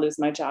 I'm going to lose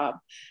my job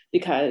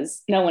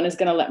because no one is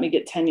going to let me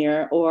get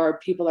tenure, or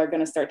people are going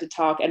to start to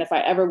talk. And if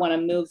I ever want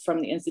to move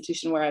from the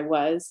institution where I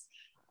was,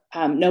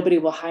 nobody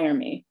will hire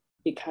me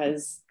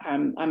because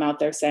I'm out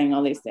there saying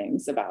all these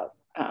things about,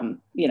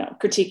 you know,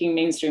 critiquing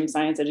mainstream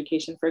science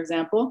education, for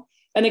example.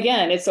 And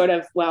again, it's sort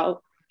of,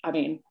 well, I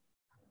mean,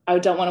 I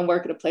don't want to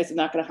work at a place that's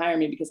not going to hire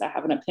me because I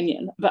have an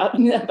opinion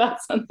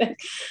about something.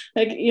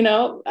 Like, you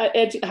know,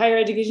 higher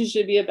education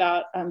should be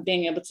about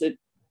being able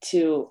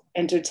to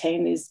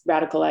entertain these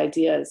radical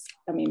ideas.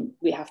 I mean,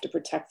 we have to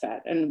protect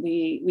that, and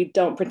we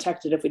don't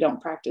protect it if we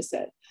don't practice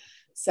it.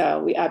 So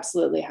we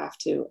absolutely have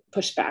to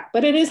push back,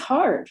 but it is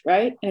hard,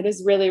 right? It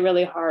is really,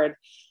 really hard.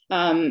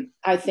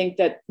 I think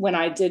that when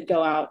I did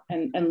go out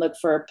and look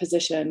for a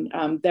position,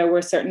 there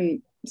were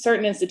certain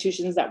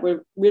institutions that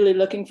were really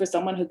looking for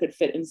someone who could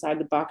fit inside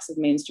the box of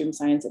mainstream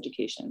science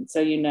education. So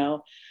you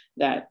know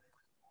that,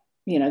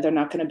 you know, they're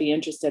not going to be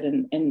interested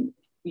in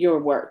your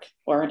work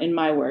or in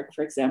my work,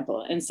 for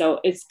example. And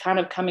so it's kind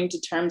of coming to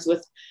terms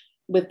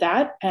with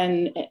that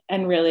and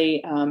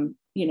really,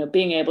 you know,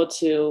 being able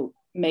to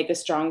make a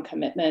strong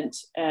commitment.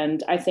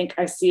 And I think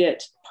I see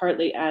it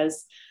partly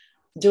as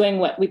doing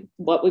what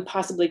we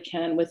possibly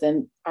can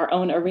within our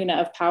own arena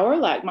of power.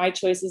 Like my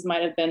choices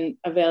might have been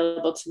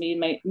available to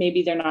me,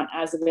 maybe they're not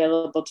as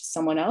available to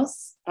someone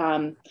else,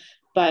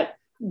 but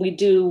we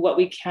do what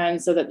we can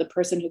so that the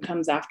person who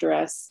comes after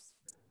us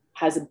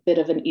has a bit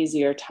of an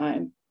easier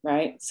time,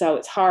 right? So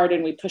it's hard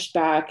and we push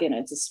back and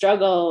it's a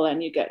struggle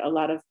and you get a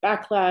lot of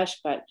backlash,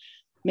 but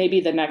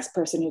maybe the next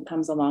person who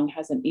comes along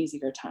has an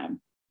easier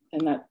time.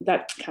 And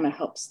that kind of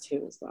helps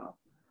too as well.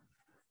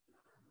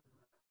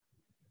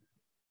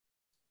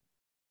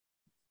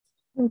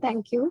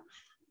 Thank you.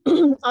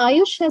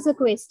 Ayush has a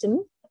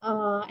question.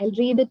 I'll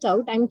read it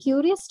out. I'm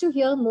curious to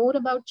hear more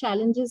about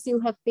challenges you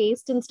have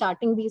faced in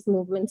starting these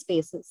movement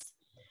spaces.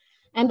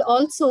 And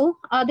also,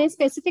 are there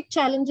specific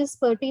challenges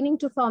pertaining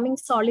to forming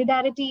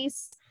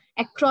solidarities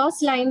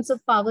across lines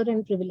of power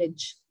and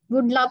privilege?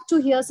 Would love to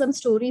hear some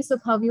stories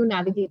of how you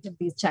navigated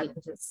these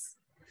challenges.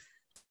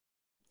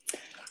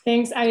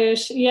 Thanks,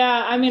 Ayush.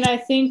 Yeah, I mean, I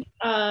think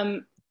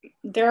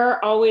there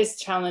are always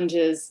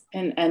challenges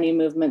in any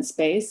movement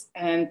space,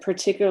 and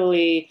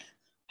particularly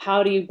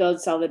how do you build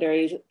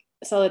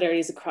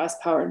solidarities across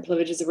power and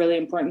privilege is a really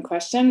important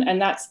question.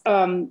 And that's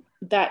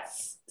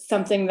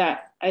something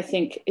that I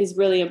think is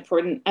really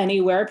important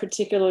anywhere,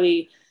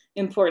 particularly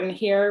important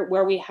here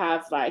where we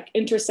have like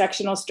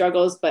intersectional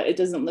struggles, but it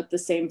doesn't look the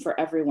same for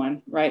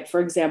everyone, right?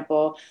 For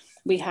example,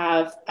 we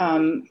have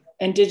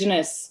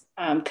Indigenous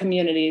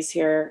communities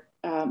here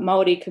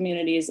Maori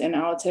communities in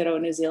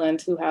Aotearoa, New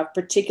Zealand, who have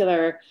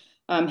particular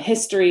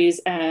histories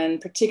and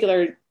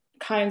particular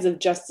kinds of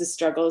justice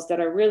struggles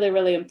that are really,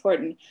 really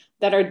important,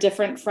 that are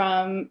different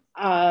from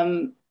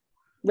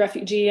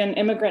refugee and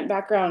immigrant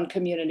background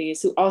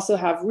communities who also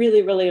have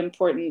really, really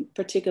important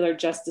particular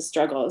justice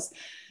struggles.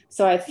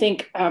 So I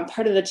think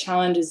part of the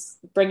challenge is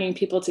bringing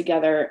people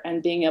together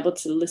and being able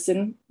to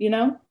listen,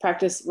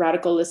 practice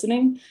radical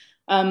listening.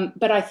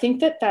 But I think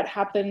that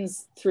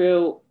happens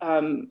through,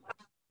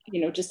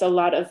 just a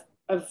lot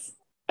of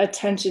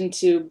attention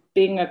to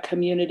being a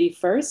community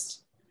first,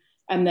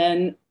 and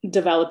then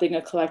developing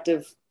a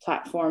collective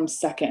platform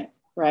second,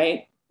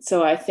 right?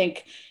 So I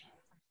think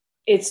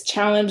it's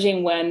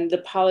challenging when the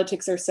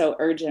politics are so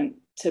urgent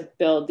to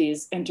build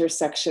these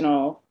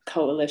intersectional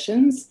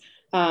coalitions.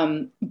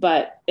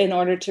 But in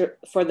order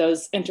for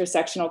those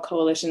intersectional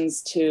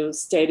coalitions to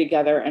stay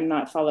together and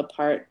not fall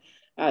apart,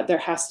 there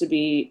has to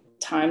be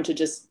time to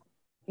just,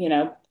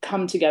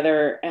 come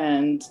together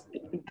and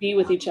be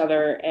with each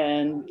other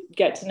and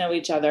get to know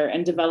each other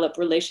and develop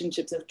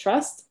relationships of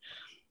trust,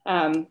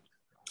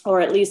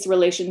 or at least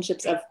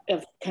relationships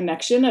of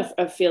connection,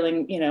 of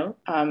feeling,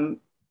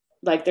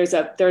 like there's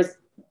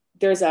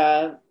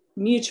a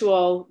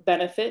mutual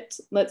benefit,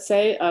 let's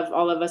say, of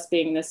all of us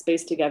being in this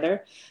space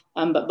together.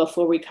 But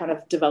before we kind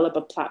of develop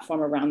a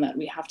platform around that,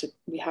 we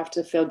have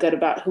to feel good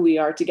about who we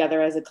are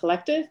together as a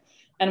collective,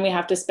 and we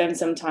have to spend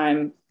some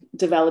time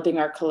developing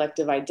our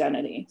collective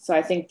identity. So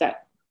I think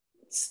that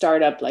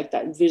startup, like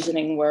that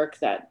visioning work,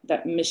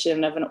 that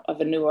mission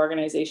of a new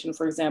organization,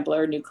 for example,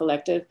 or a new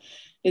collective,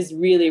 is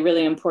really,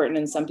 really important.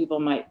 And some people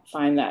might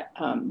find that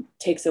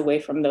takes away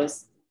from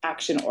those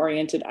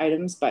action-oriented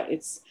items, but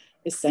it's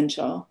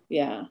essential.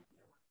 Yeah.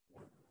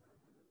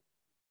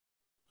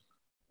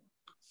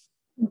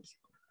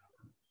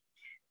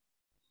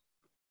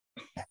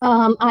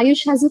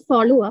 Ayush has a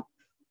follow-up.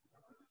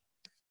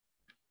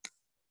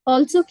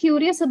 Also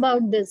curious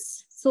about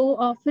this. So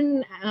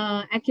often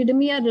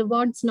academia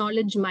rewards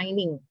knowledge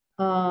mining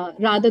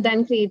rather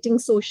than creating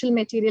social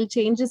material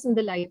changes in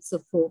the lives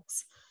of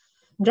folks.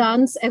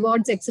 Grants,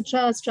 awards, etc.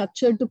 are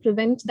structured to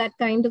prevent that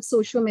kind of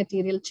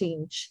socio-material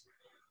change.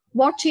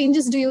 What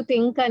changes do you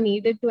think are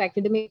needed to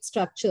academic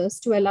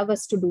structures to allow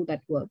us to do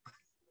that work?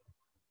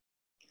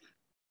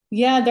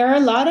 Yeah, there are a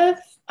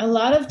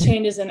lot of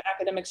changes in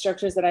academic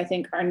structures that I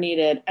think are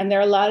needed. And there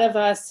are a lot of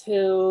us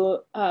who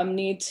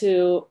need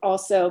to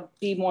also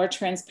be more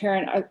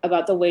transparent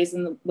about the ways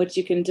in which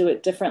you can do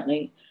it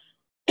differently.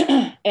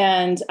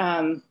 And,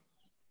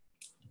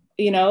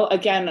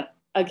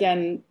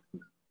 again,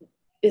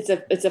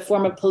 it's a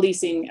form of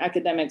policing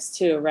academics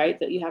too, right?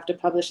 That you have to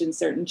publish in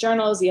certain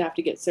journals, you have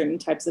to get certain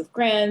types of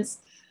grants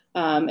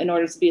in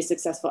order to be a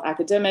successful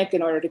academic,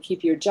 in order to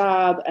keep your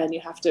job, and you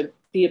have to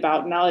be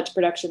about knowledge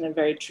production in a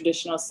very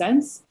traditional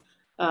sense,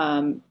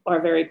 or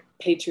a very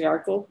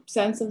patriarchal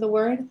sense of the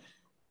word.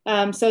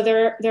 So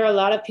there are a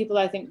lot of people,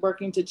 I think,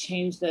 working to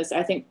change this.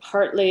 I think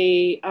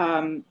partly,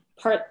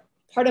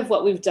 part of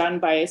what we've done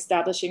by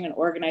establishing an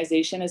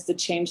organization is to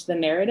change the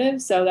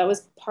narrative. So that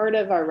was part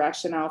of our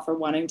rationale for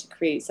wanting to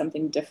create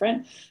something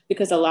different,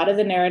 because a lot of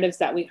the narratives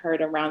that we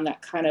heard around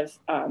that kind of,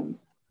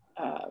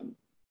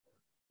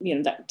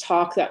 that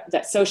talk,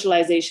 that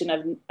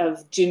socialization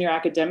of junior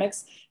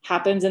academics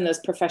happens in those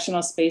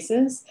professional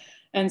spaces.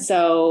 And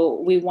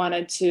so we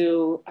wanted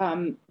to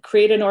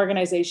create an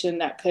organization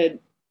that could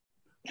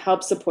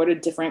help support a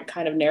different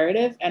kind of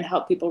narrative and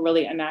help people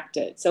really enact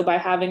it. So by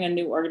having a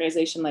new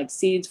organization like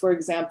SEEDS, for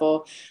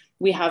example,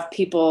 we have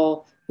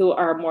people who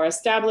are more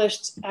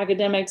established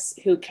academics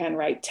who can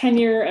write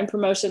tenure and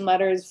promotion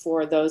letters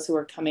for those who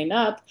are coming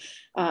up.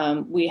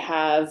 We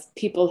have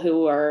people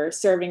who are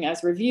serving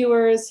as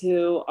reviewers,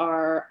 who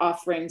are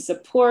offering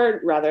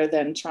support rather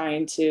than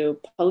trying to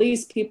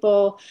police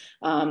people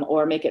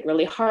or make it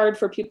really hard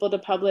for people to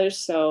publish.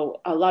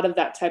 So a lot of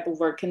that type of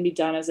work can be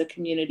done as a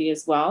community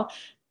as well.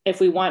 If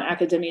we want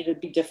academia to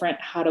be different,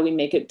 how do we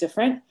make it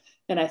different?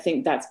 And I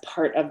think that's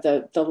part of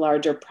the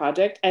larger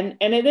project. And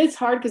it is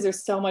hard because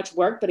there's so much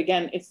work, but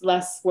again, it's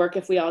less work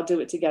if we all do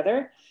it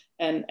together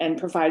and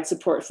provide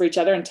support for each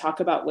other and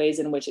talk about ways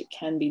in which it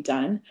can be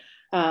done.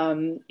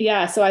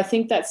 So I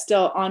think that's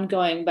still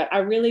ongoing, but I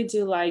really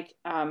do like,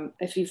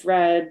 if you've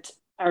read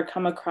or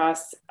come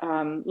across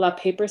La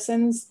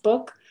Paperson's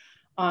book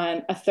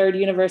on A Third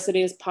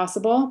University is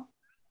Possible.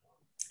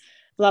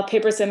 La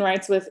Paperson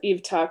writes with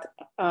Eve Tuck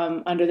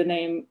under the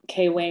name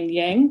K. Wayne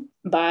Yang,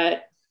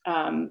 but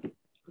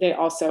they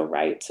also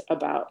write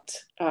about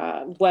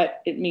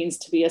what it means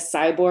to be a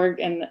cyborg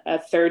in a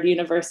third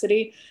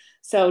university.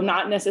 So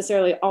not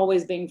necessarily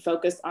always being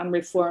focused on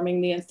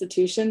reforming the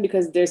institution,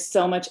 because there's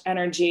so much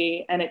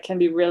energy and it can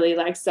be really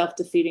like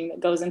self-defeating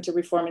that goes into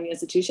reforming the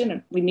institution.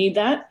 And we need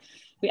that.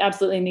 We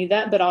absolutely need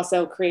that, but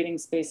also creating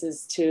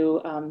spaces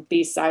to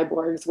be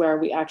cyborgs where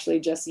we actually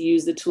just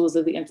use the tools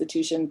of the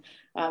institution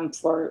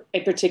for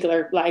a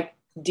particular like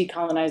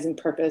decolonizing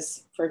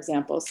purpose, for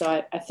example.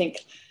 So I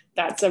think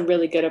that's a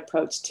really good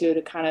approach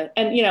to kind of,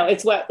 and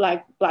it's what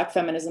like Black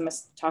feminism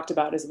has talked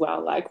about as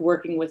well, like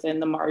working within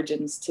the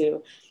margins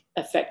to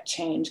affect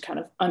change kind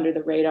of under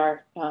the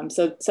radar.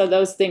 So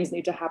those things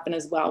need to happen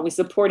as well. We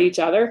support each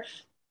other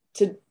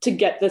to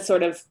get the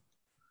sort of,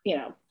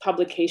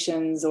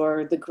 publications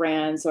or the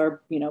grants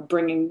or,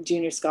 bringing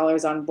junior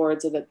scholars on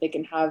board so that they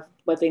can have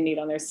what they need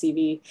on their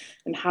CV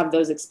and have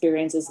those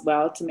experiences as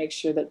well to make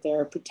sure that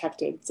they're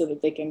protected so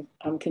that they can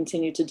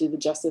continue to do the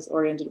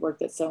justice-oriented work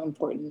that's so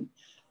important.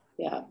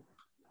 Yeah.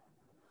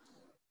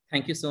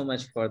 Thank you so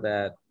much for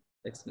that.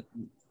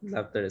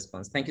 Love the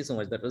response. Thank you so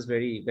much. That was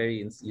very,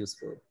 very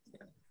useful.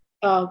 Yeah.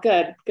 Oh,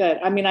 good.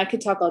 I mean, I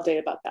could talk all day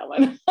about that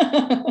one.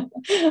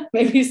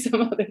 Maybe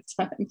some other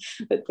time,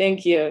 but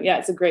thank you. Yeah,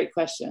 it's a great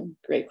question.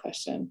 Great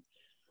question.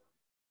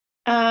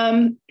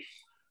 There's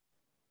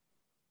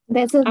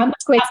a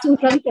question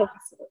from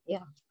Professor.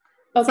 Yeah.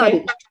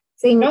 Okay.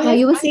 Sorry.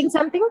 You were saying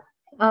something?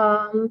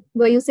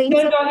 Were you saying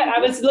something? No, go ahead. I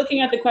was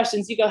looking at the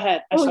questions. You go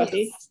ahead, Ashwati. Oh,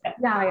 yes.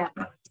 Yeah.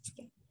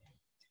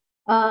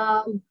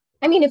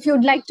 I mean, if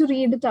you'd like to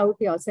read it out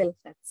yourself,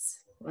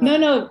 that's...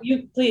 No,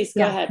 you please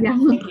go ahead. Yeah.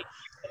 Thank you.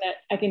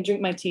 I can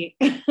drink my tea.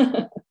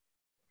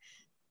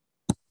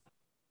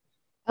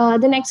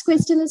 The next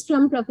question is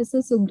from Professor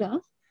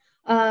Sugra.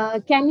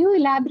 Can you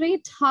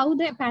elaborate how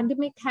the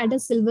pandemic had a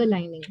silver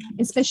lining,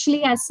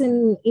 especially as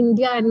in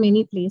India and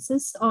many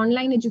places,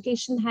 online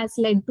education has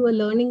led to a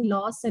learning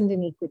loss and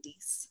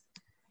inequities?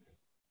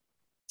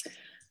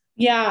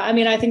 Yeah, I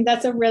mean, I think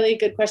that's a really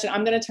good question.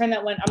 I'm going to turn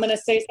that one. I'm going to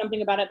say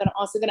something about it, but I'm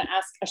also going to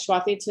ask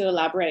Ashwati to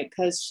elaborate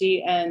because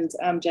she and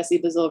Jesse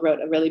Bazil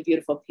wrote a really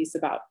beautiful piece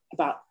about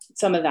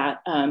some of that.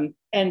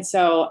 And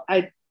so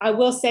I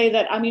will say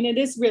that, I mean, it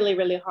is really,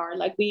 really hard.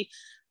 Like we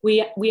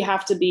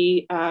have to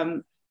be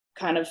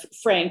kind of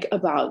frank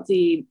about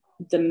the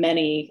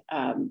many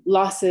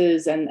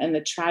losses and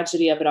the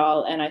tragedy of it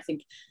all. And I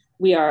think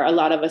a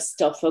lot of us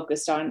still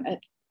focused on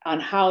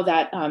how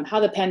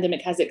the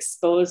pandemic has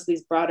exposed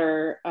these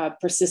broader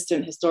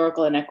persistent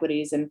historical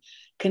inequities and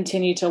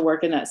continue to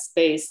work in that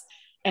space.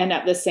 And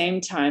at the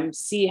same time,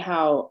 see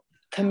how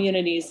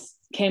communities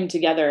came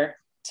together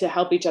to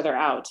help each other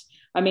out.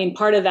 I mean,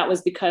 part of that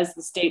was because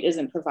the state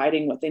isn't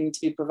providing what they need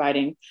to be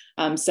providing.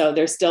 So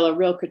there's still a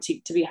real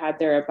critique to be had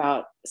there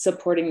about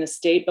supporting the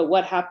state. But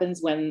what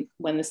happens when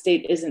the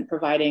state isn't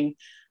providing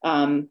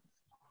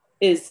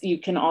is you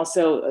can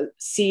also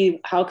see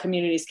how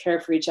communities care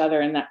for each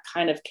other, and that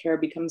kind of care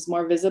becomes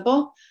more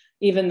visible,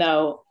 even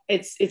though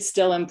it's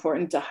still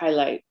important to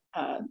highlight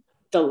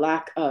the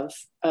lack of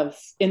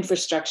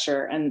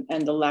infrastructure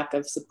and the lack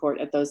of support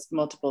at those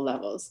multiple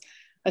levels.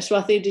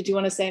 Ashwati, did you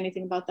want to say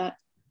anything about that?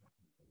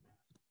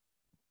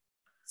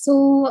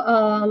 So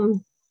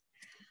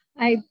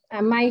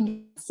my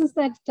guess is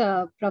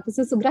that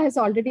Professor Sugra has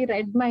already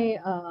read my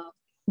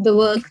the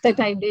work that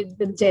I did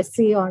with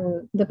Jesse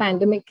on the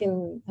pandemic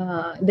in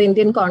the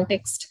Indian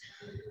context.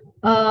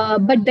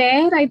 But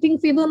there, I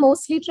think we were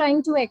mostly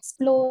trying to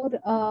explore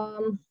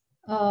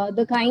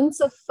the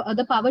kinds of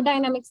the power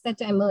dynamics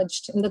that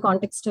emerged in the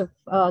context of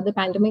the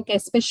pandemic,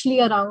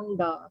 especially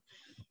around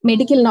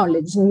medical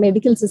knowledge and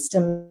medical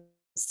systems.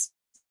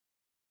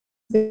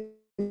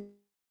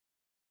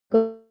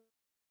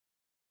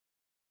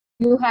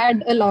 You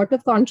had a lot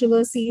of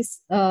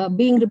controversies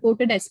being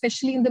reported,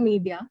 especially in the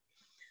media.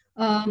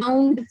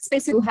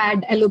 Especially you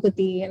had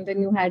allopathy and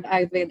then you had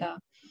Ayurveda.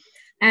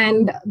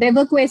 And there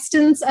were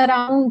questions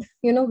around,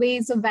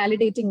 ways of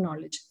validating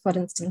knowledge, for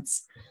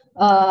instance,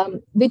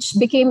 which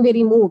became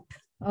very moot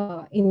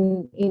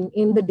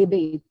in the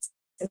debates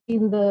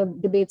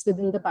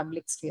within the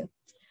public sphere.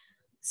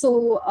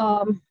 So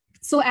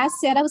as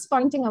Sarah was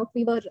pointing out,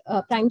 we were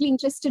primarily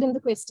interested in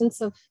the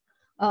questions of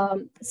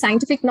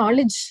scientific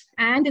knowledge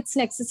and its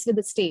nexus with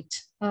the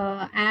state,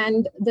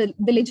 and the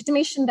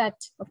legitimation that,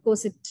 of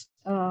course, it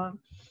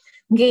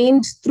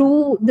gained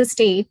through the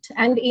state,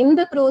 and in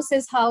the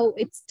process, how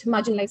it's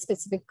marginalized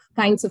specific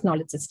kinds of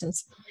knowledge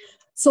systems.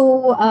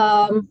 So,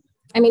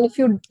 I mean, if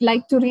you'd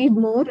like to read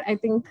more, I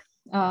think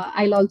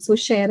I'll also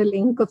share a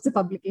link of the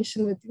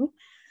publication with you.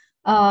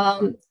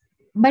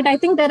 But I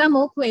think there are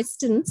more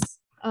questions.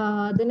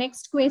 The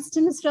next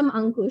question is from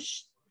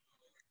Ankush.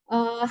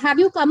 Have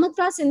you come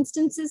across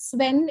instances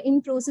when,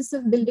 in process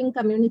of building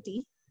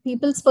community,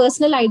 people's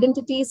personal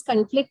identities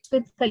conflict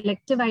with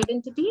collective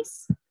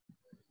identities?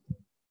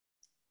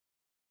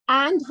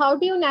 And how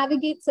do you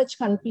navigate such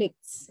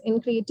conflicts in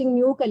creating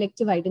new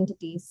collective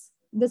identities?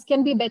 This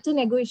can be better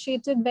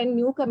negotiated when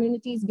new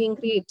communities being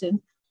created.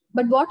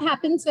 But what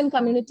happens when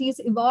communities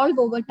evolve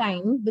over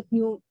time with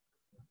new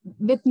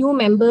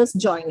members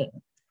joining?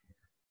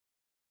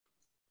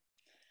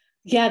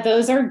 Yeah,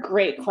 those are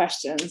great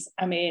questions.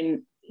 I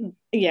mean,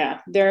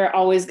 yeah, there are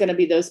always going to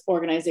be those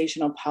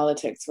organizational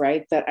politics,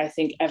 right? That I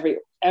think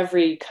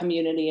every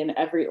community and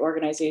every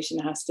organization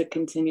has to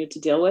continue to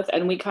deal with.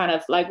 And we kind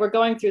of we're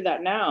going through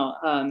that now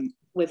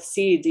with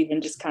Seeds,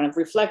 even just kind of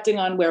reflecting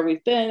on where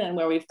we've been and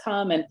where we've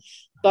come and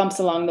bumps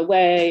along the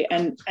way,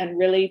 and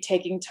really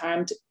taking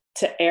time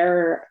to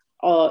air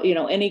all,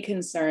 any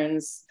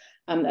concerns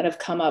that have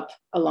come up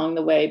along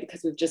the way,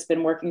 because we've just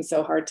been working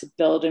so hard to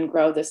build and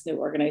grow this new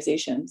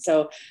organization.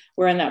 So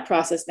we're in that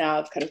process now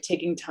of kind of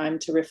taking time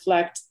to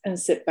reflect and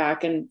sit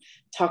back and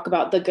talk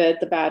about the good,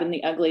 the bad, and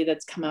the ugly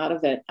that's come out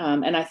of it.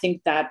 And I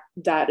think that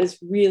is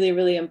really,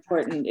 really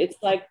important. It's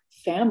like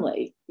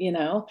family, you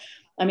know?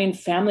 I mean,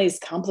 family is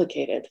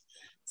complicated.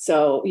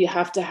 So you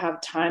have to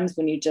have times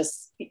when you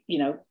just, you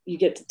know, you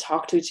get to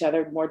talk to each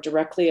other more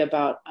directly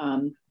about,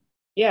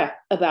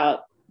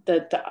 about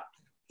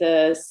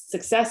the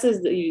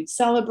successes that you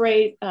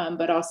celebrate,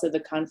 but also the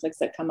conflicts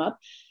that come up.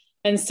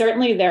 And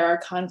certainly there are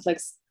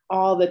conflicts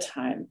all the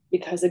time,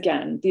 because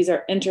again, these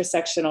are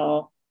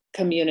intersectional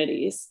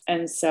communities.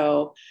 And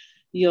so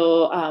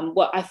you'll,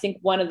 what I think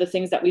one of the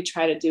things that we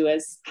try to do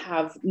is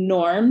have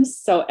norms.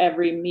 So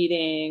every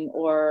meeting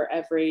or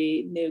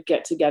every new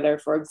get together,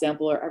 for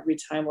example, or every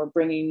time we're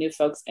bringing new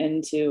folks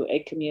into a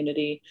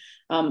community,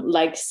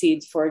 like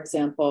Seeds, for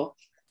example,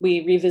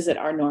 we revisit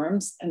our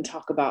norms and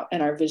talk about,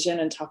 and our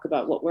vision, and talk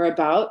about what we're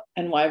about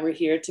and why we're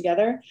here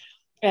together.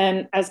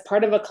 And as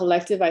part of a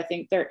collective, I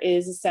think there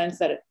is a sense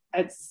that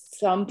at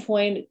some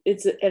point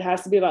it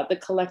has to be about the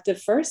collective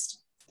first,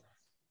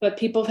 but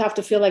people have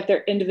to feel like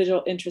their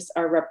individual interests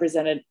are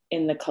represented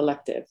in the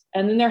collective.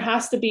 And then there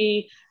has to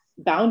be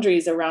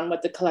boundaries around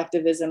what the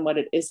collective is and what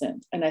it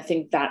isn't. And I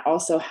think that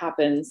also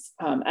happens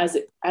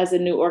as a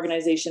new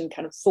organization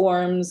kind of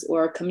forms,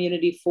 or a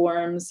community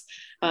forms.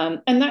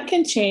 And that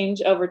can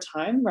change over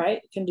time,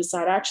 right? You can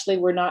decide, actually,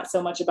 we're not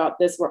so much about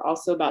this, we're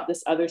also about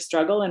this other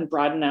struggle, and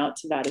broaden out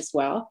to that as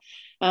well.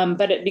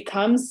 But it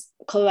becomes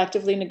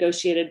collectively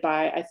negotiated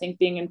by, I think,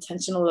 being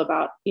intentional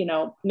about, you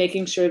know,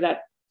 making sure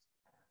that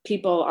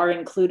people are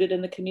included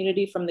in the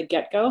community from the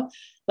get-go,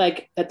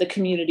 like that the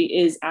community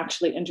is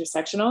actually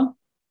intersectional.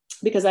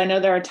 Because I know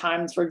there are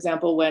times, for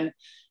example, when,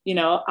 you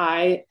know,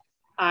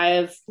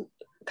 I've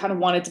kind of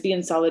wanted to be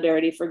in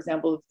solidarity, for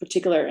example, with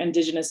particular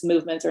Indigenous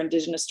movements or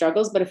Indigenous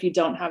struggles, but if you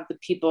don't have the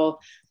people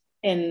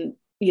in,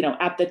 you know,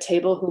 at the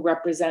table who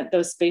represent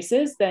those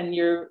spaces, then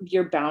you're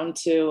bound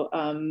to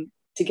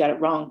get it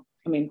wrong.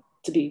 I mean,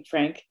 to be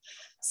frank.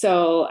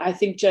 So I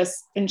think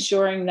just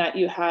ensuring that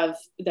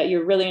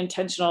you're really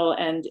intentional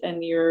and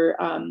you're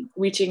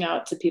reaching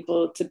out to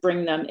people to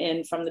bring them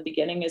in from the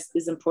beginning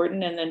is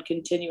important, and then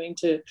continuing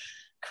to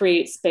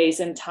create space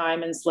and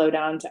time and slow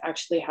down to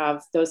actually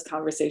have those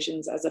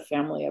conversations as a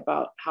family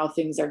about how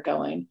things are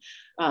going.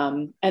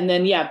 And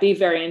then, be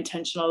very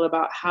intentional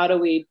about how do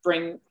we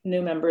bring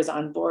new members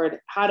on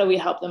board? How do we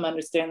help them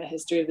understand the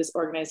history of this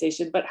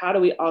organization? But how do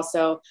we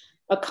also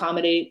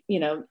accommodate, you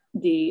know,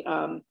 the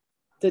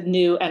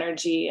new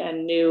energy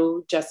and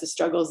new justice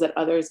struggles that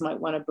others might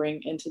want to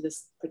bring into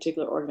this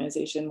particular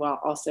organization, while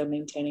also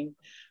maintaining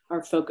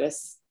our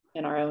focus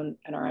and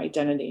our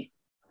identity.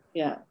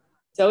 Yeah.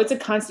 So it's a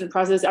constant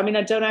process. I mean,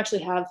 I don't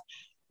actually have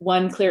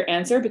one clear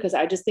answer, because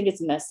I just think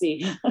it's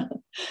messy.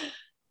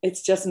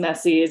 It's just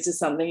messy. It's just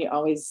something you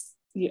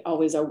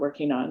always are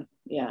working on.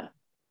 Yeah.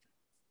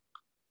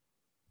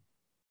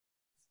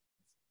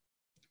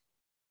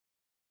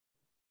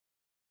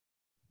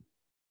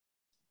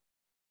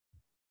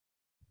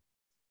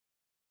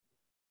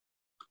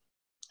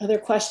 Other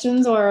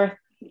questions or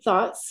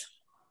thoughts?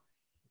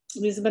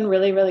 These have been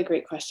really, really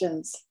great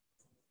questions.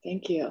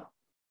 Thank you.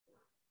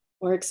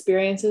 Or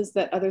experiences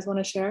that others want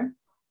to share?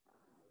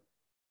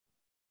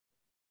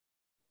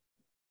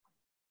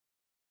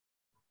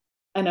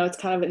 I know it's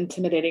kind of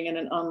intimidating in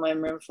an online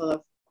room full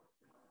of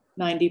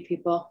 90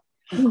 people.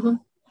 Can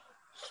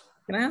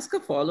I ask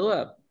a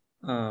follow-up?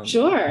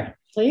 Sure,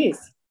 please.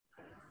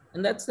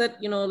 And that's that,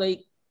 you know,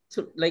 like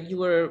you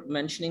were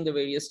mentioning the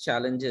various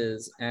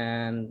challenges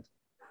and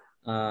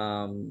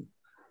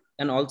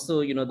also,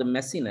 you know, the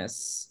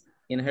messiness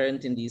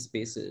inherent in these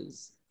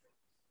spaces.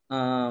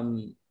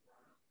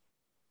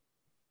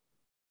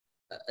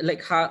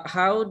 Like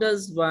how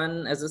does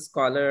one, as a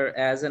scholar,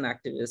 as an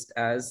activist,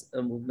 as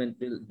a movement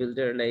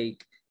builder,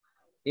 like,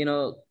 you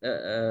know,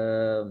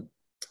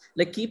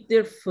 like keep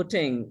their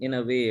footing in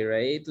a way,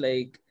 right?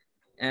 Like,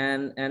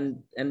 and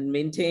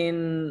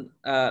maintain,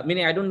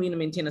 meaning I don't mean to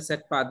maintain a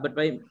set path, but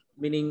by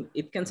meaning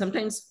it can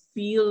sometimes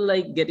feel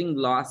like getting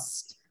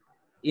lost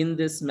in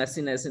this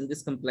messiness, in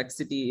this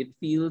complexity. It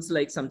feels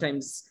like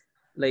sometimes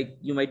like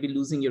you might be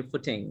losing your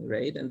footing,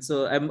 right? And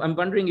so I'm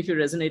wondering if you're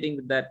resonating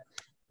with that,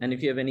 and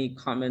if you have any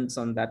comments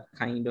on that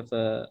kind of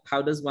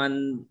how does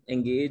one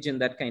engage in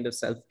that kind of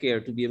self-care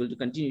to be able to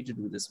continue to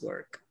do this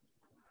work?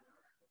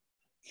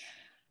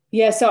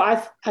 Yeah, so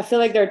I feel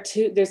like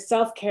there's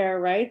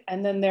self-care, right?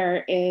 And then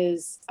there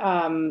is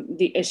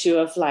the issue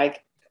of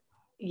like,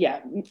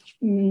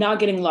 not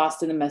getting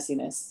lost in the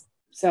messiness.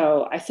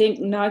 So I think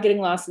not getting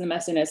lost in the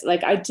messiness,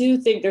 like I do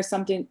think there's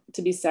something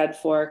to be said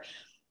for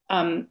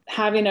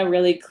having a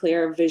really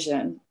clear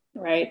vision,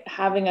 right?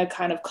 Having a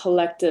kind of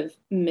collective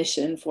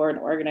mission for an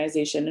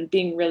organization and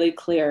being really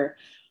clear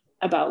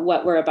about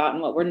what we're about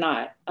and what we're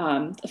not.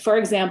 For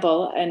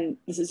example, and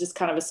this is just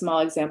kind of a small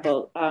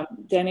example,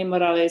 Danny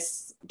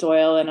Morales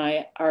Doyle and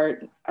I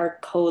are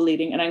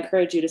co-leading, and I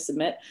encourage you to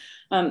submit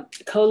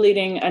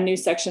co-leading a new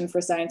section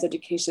for science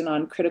education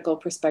on critical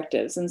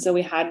perspectives. And so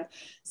we had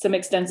some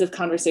extensive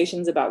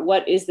conversations about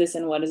what is this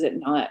and what is it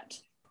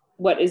not?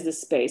 What is this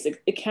space?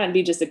 It can't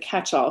be just a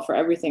catch-all for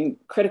everything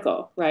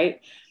critical,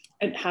 right?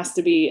 It has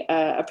to be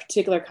a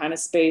particular kind of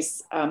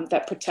space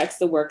that protects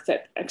the work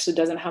that actually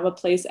doesn't have a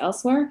place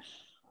elsewhere,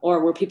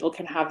 or where people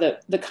can have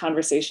the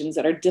conversations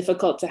that are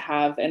difficult to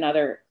have in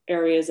other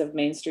areas of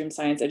mainstream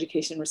science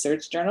education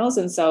research journals.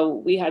 And so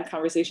we had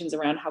conversations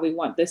around how we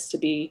want this to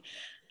be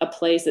a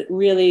place that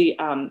really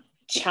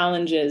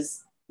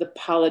challenges the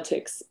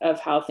politics of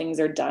how things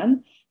are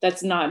done.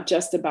 That's not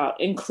just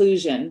about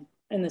inclusion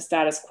in the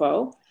status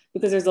quo,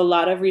 because there's a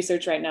lot of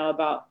research right now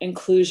about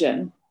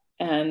inclusion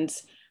and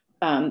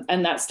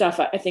that stuff.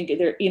 I think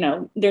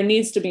there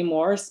needs to be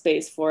more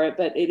space for it,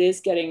 but it is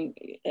getting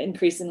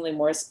increasingly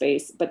more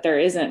space. But there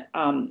isn't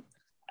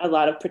a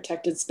lot of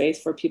protected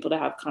space for people to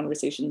have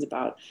conversations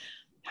about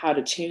how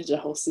to change the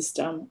whole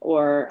system,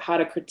 or how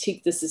to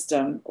critique the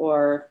system,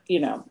 or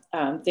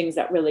things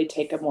that really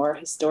take a more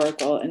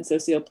historical and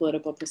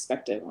socio-political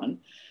perspective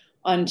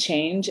on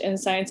change in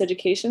science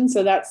education.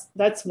 So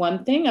that's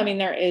one thing. I mean,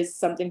 there is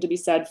something to be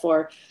said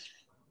for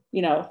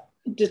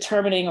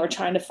determining or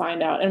trying to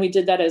find out, and we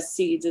did that as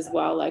seeds as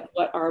well, like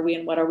what are we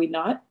and what are we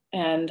not,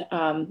 and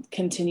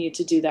continue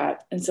to do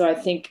that. And so I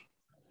think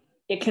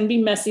it can be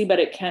messy, but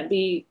it can't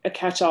be a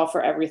catch-all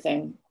for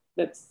everything.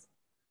 That's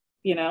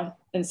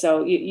and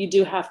so you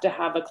do have to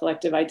have a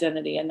collective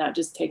identity, and that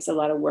just takes a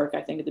lot of work,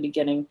 I think, at the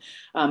beginning,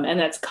 and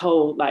that's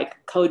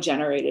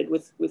co-generated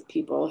with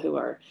people who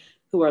are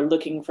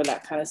looking for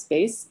that kind of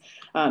space.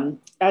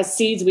 As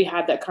seeds, we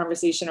had that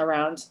conversation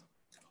around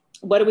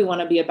what do we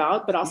want to be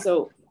about, but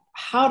also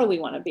how do we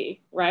want to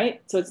be,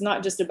 right? So it's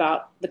not just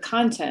about the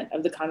content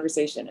of the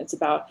conversation, it's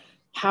about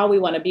how we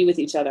want to be with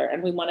each other.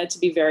 And we want it to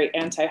be very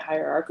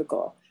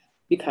anti-hierarchical,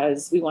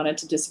 because we wanted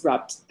to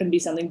disrupt and be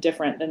something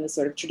different than the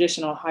sort of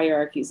traditional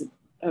hierarchies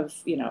of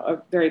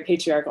very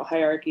patriarchal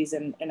hierarchies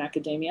in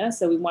academia.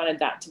 So we wanted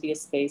that to be a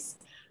space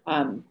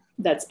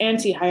that's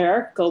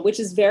anti-hierarchical,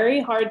 which is very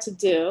hard to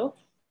do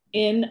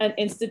in an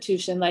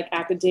institution like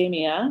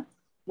academia,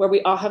 where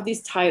we all have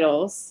these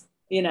titles,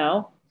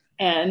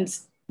 and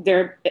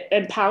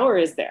power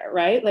is there,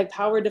 right? Like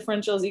power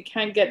differentials, you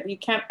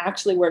can't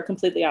actually work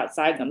completely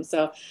outside them.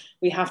 So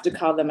we have to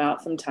call them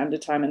out from time to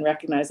time and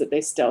recognize that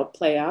they still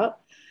play out.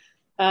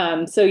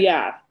 So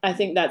yeah, I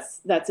think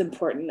that's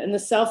important. And the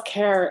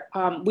self-care,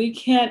 we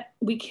can't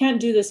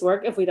do this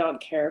work if we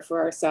don't care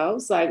for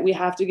ourselves. Like, we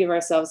have to give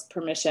ourselves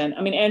permission.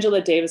 I mean, Angela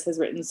Davis has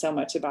written so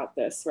much about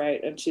this,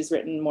 right? And she's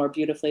written more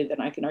beautifully than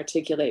I can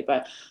articulate,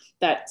 but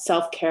that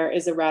self-care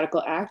is a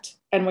radical act,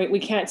 and we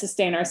can't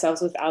sustain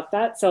ourselves without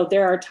that. So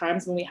there are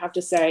times when we have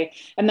to say,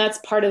 and that's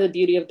part of the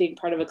beauty of being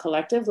part of a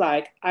collective,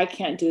 like, I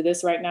can't do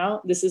this right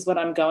now. This is what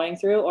I'm going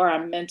through, or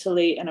I'm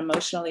mentally and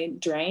emotionally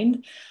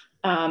drained.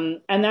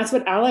 And that's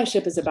what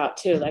allyship is about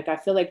too. Like, I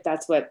feel like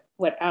that's what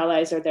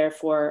allies are there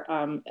for,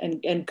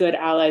 and good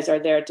allies are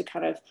there to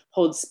kind of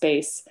hold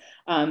space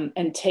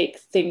and take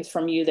things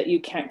from you that you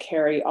can't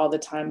carry all the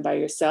time by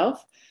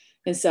yourself.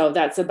 And so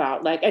that's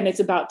about and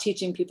it's about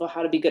teaching people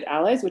how to be good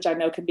allies, which I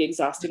know can be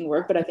exhausting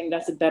work, but I think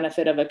that's a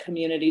benefit of a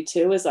community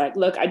too, is like,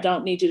 look, I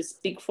don't need you to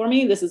speak for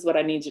me. This is what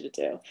I need you to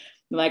do.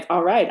 I'm like,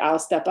 all right, I'll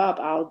step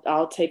up.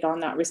 I'll take on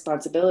that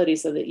responsibility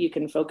so that you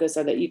can focus,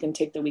 or that you can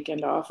take the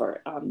weekend off,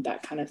 or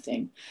that kind of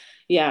thing.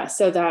 Yeah.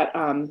 So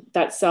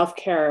that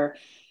self-care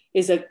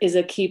is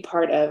a key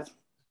part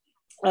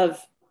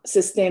of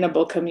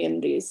sustainable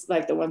communities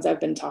like the ones I've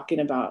been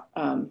talking about.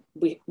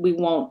 We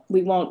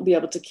won't be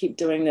able to keep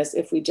doing this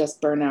if we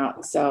just burn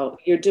out. So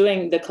you're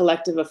doing the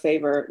collective a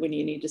favor when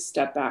you need to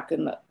step back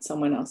and let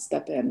someone else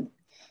step in.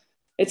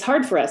 It's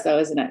hard for us though,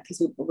 isn't it?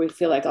 Because we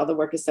feel like all the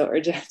work is so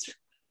urgent.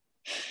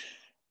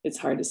 It's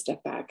hard to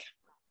step back,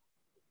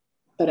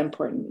 but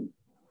important.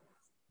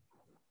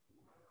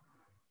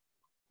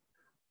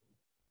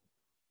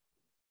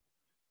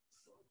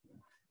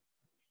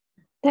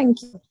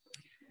 Thank you.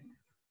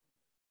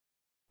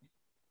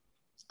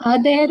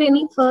 Are there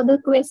any further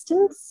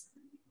questions?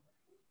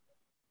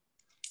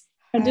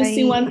 I just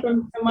see one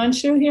from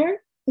Himanshu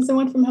here. Is there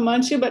one from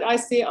Himanshu? But I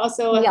see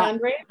also a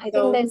hand raised. I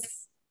think there's...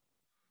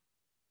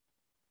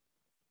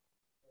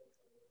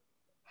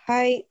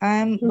 Hi,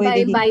 I'm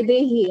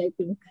Vaidehi, I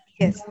think.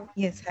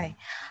 Yes, hi.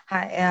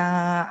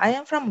 I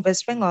am from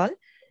West Bengal,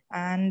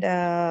 and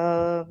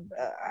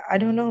I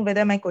don't know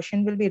whether my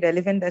question will be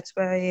relevant. That's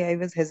why I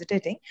was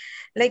hesitating.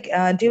 Like,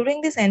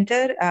 during this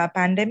entire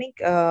pandemic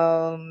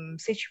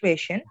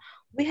situation,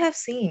 we have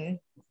seen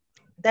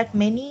that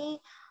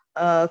many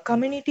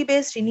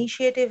community-based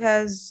initiative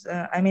has,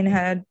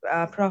 had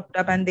propped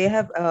up, and they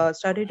have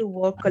started to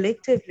work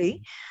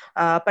collectively,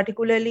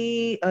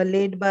 particularly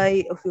led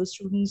by a few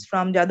students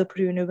from Jadavpur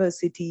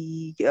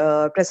University,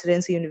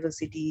 Presidency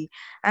University,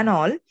 and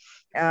all.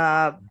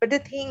 But the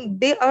thing,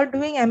 they are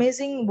doing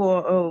amazing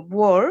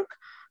work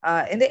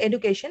in the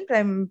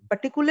education,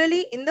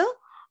 particularly in the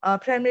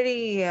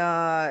primary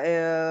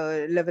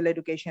level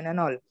education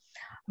and all.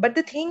 But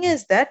the thing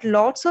is that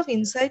lots of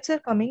insights are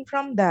coming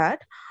from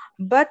that,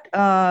 but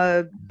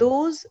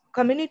those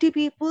community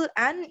people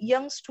and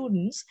young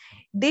students,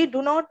 they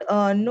do not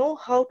know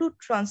how to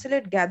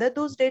gather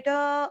those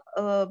data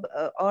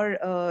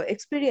or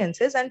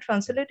experiences and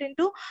translate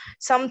into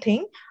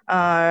something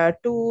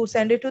to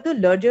send it to the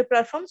larger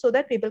platform so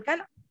that people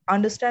can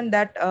understand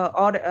that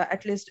or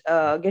at least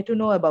get to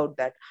know about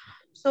that.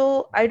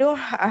 So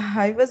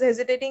I was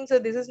hesitating, so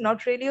this is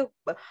not really a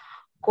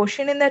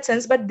question in that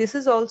sense, but this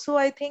is also,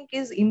 I think,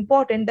 is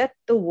important, that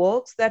the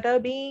works that are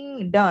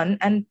being done,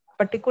 and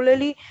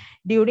particularly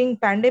during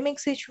pandemic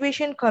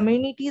situation,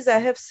 communities I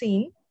have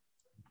seen,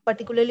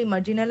 particularly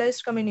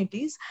marginalized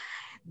communities,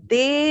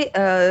 they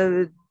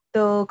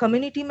the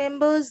community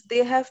members,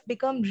 they have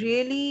become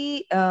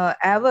really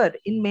aware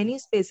in many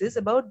spaces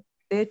about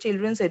their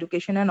children's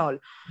education and all.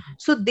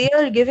 So they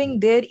are giving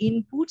their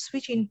inputs,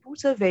 which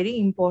inputs are very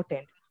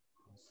important.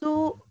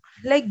 So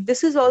like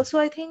this is also,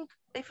 I think,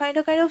 I find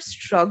a kind of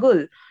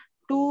struggle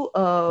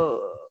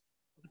to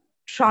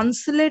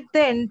translate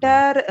the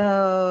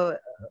entire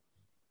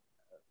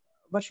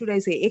what should I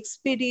say,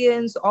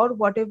 experience or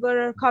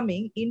whatever are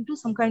coming into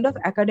some kind of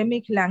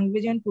academic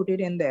language and put it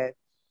in there.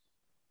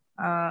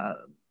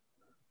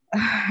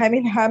 I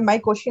mean, my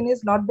question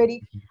is not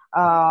very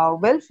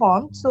well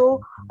formed.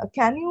 So,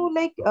 can you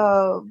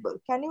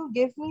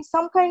give me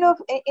some kind of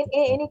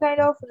any kind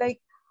of like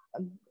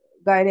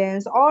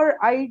guidance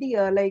or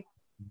idea, like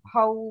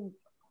how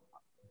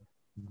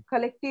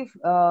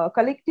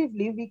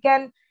collectively we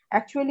can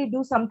actually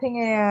do something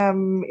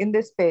in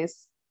this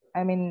space?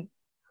 I mean,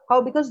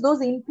 how, because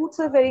those inputs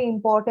are very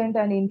important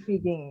and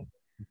intriguing,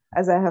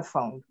 as I have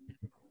found.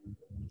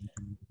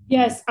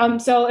 Yes.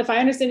 So if I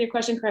understand your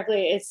question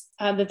correctly, it's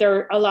that there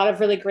are a lot of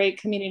really great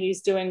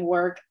communities doing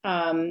work,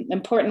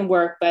 important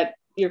work, but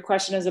your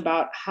question is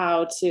about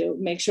how to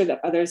make sure that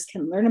others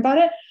can learn about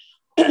it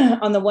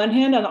on the one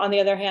hand, and on the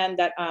other hand,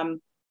 that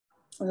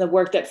the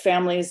work that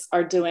families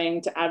are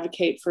doing to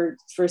advocate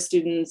for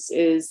students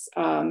is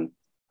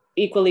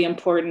equally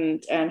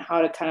important, and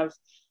how to kind of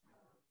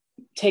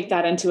take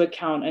that into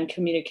account and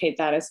communicate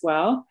that as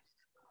well.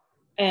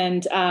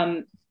 And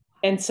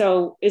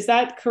so is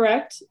that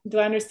correct? Do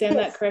I understand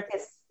that correctly?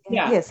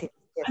 Yes. Yeah.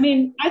 Yes. I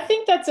mean, I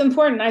think that's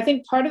important. I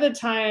think part of the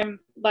time,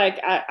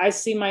 like I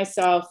see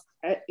myself,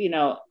 you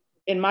know,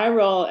 in my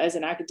role as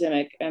an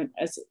academic and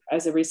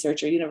as a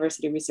researcher,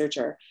 university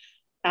researcher,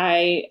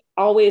 I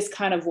always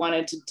kind of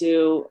wanted to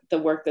do the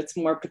work that's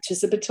more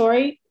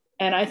participatory.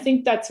 And I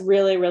think that's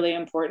really, really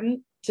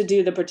important, to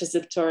do the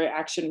participatory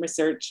action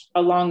research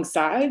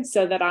alongside,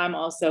 so that I'm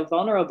also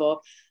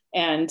vulnerable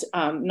and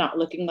not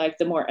looking like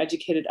the more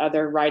educated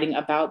other writing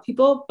about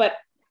people. But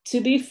to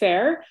be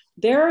fair,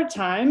 there are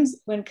times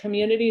when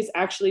communities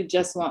actually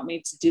just want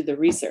me to do the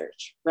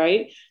research,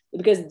 right?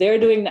 Because they're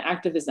doing the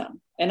activism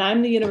and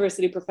I'm the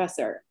university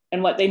professor.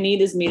 And what they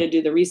need is me to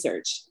do the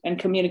research and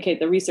communicate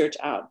the research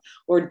out,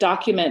 or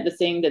document the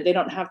thing that they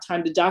don't have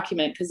time to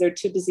document because they're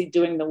too busy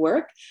doing the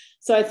work.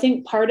 So I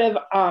think part of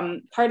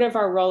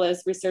our role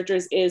as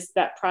researchers is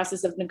that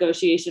process of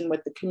negotiation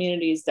with the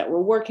communities that we're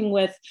working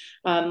with.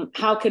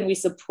 How can we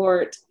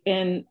support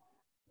in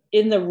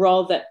the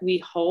role that we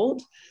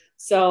hold?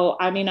 So,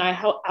 I mean, I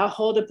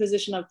hold a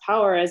position of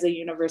power as a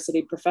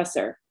university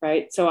professor,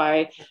 right? So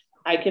I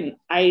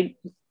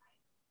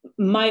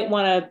might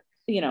want to,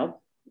 you know,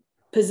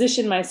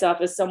 position myself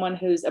as someone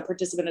who's a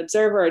participant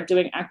observer or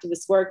doing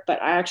activist work,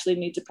 but I actually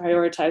need to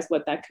prioritize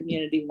what that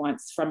community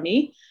wants from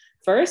me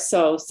first.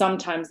 So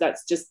sometimes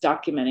that's just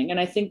documenting.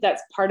 And I think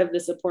that's part of the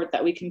support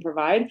that we can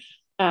provide.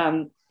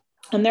 And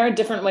there are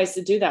different ways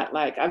to do that.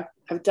 Like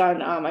I've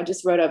done, I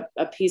just wrote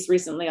a piece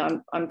recently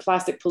on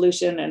plastic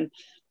pollution and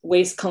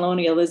waste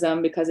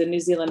colonialism, because in New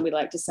Zealand, we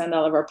like to send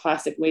all of our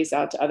plastic waste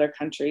out to other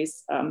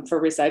countries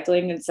for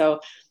recycling. And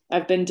so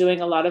I've been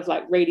doing a lot of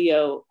like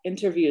radio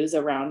interviews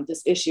around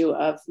this issue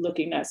of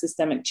looking at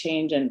systemic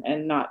change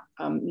and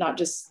not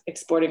just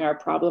exporting our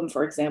problem,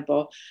 for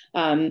example,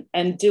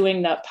 and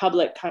doing that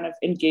public kind of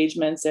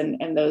engagements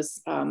and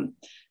those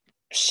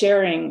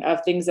sharing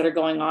of things that are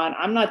going on.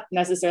 I'm not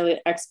necessarily an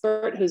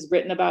expert who's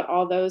written about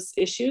all those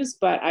issues,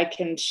 but I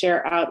can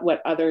share out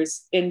what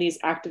others in these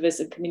activists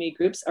and community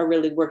groups are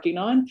really working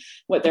on,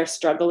 what their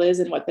struggle is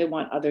and what they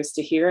want others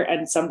to hear.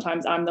 And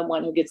sometimes I'm the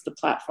one who gets the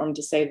platform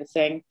to say the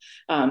thing.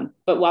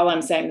 But while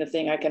I'm saying the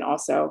thing, I can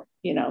also,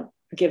 you know,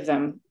 give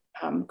them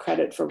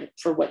credit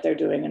for what they're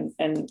doing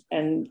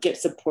and get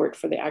support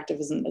for the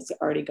activism that's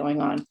already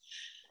going on.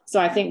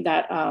 So I think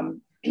that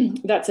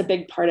that's a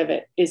big part of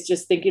it, is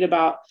just thinking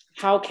about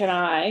how can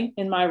I,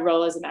 in my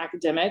role as an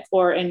academic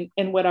or in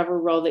whatever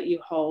role that you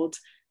hold,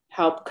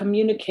 help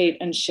communicate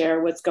and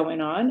share what's going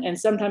on. And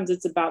sometimes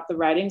it's about the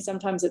writing,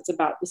 sometimes it's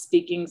about the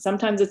speaking,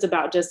 sometimes it's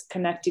about just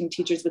connecting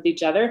teachers with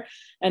each other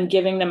and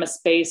giving them a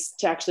space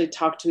to actually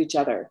talk to each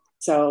other.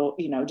 So,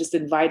 you know, just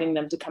inviting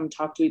them to come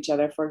talk to each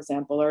other, for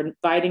example, or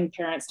inviting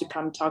parents to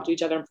come talk to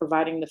each other and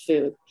providing the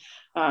food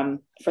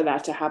for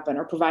that to happen,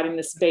 or providing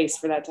the space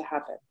for that to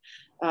happen.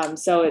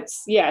 So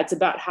it's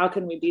about how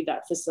can we be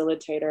that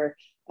facilitator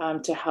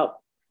to help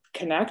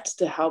connect,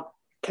 to help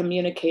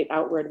communicate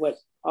outward what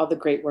all the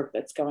great work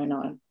that's going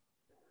on.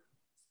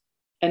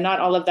 And not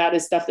all of that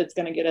is stuff that's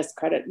going to get us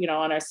credit, you know,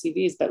 on our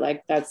CVs, but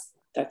like that's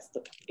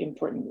the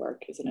important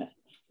work, isn't it?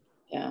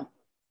 Yeah.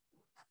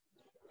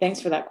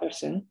 Thanks for that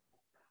question.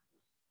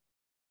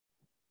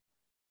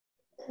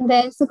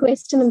 There's a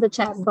question in the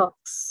chat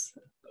box.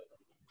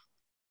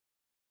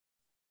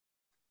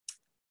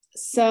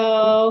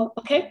 So,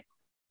 okay.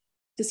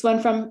 This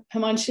one from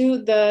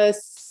Himanshu, the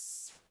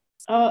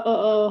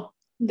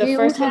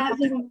first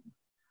one.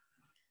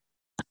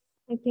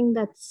 I think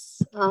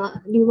that's,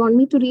 do you want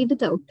me to read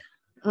it out?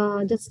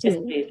 Just a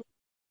minute. Please.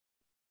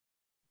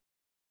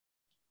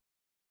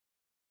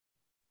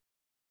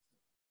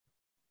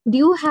 Do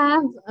you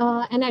have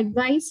an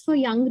advice for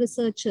young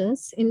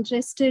researchers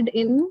interested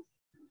in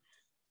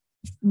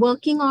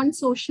working on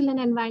social and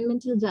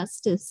environmental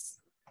justice?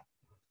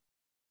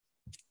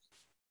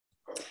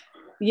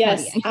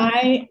 Yes,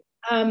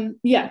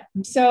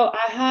 so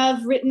I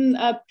have written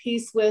a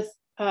piece with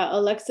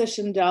Alexa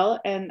Schindel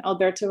and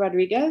Alberto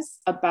Rodriguez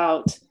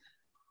about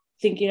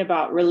thinking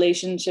about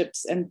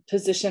relationships and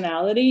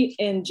positionality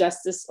in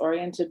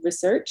justice-oriented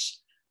research.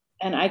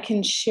 And I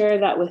can share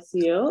that with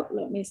you.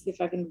 Let me see if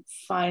I can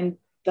find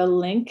the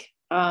link.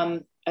 I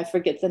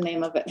forget the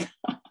name of it.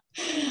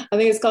 I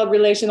think it's called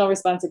Relational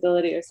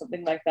Responsibility or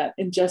something like that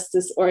in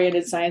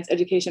justice-oriented science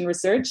education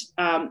research.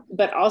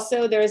 But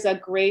also there's a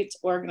great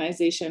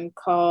organization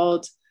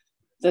called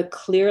the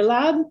Clear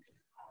Lab.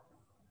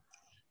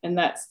 And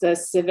that's the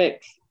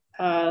civic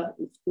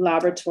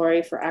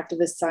laboratory for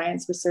activist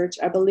science research,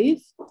 I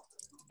believe.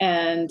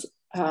 And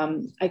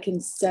I can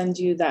send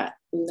you that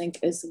link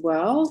as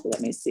well.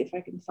 Let me see if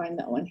I can find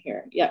that one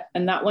here. Yeah,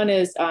 and that one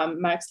is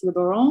Max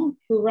Lebaron,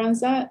 who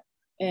runs that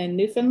in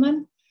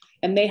Newfoundland.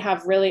 And they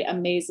have really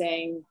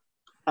amazing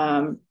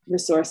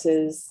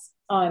resources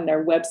on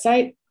their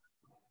website,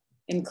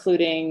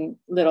 including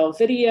little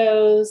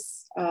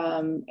videos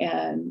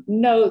and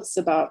notes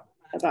about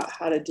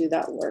how to do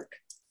that work.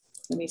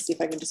 Let me see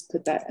if I can just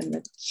put that in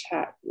the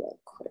chat real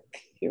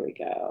quick. Here we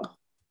go.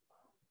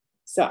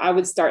 So I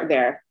would start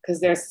there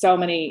because there's so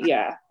many,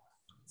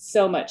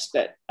 so much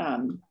that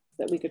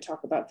that we could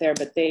talk about there,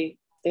 but they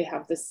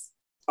have this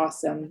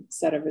awesome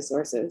set of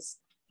resources.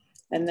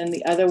 And then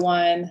the other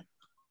one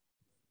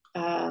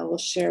we'll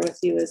share with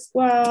you as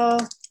well.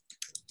 Let's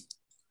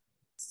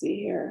see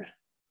here.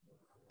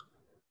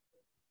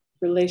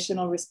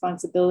 Relational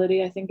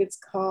Responsibility, I think it's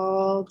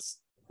called,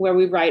 where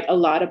we write a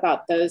lot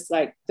about those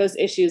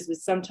issues. But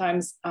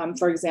sometimes,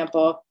 for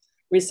example,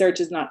 research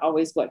is not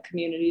always what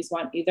communities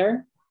want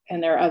either.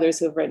 And there are others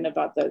who have written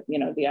about the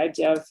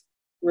idea of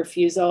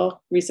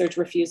research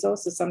refusal.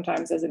 So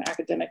sometimes as an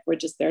academic, we're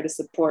just there to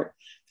support,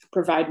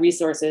 provide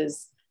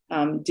resources,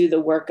 do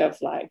the work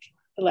of like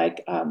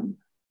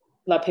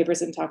Love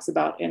Paperson talks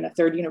about in A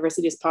Third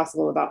University is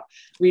Possible, about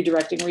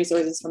redirecting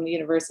resources from the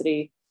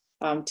university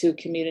to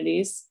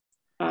communities.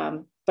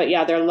 But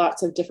yeah, there are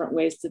lots of different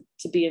ways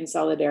to be in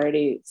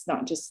solidarity. It's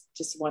not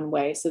just one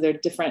way. So there are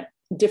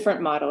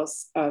different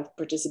models of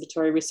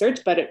participatory research,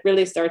 but it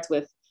really starts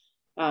with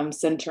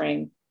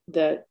centering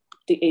the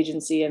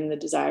agency and the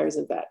desires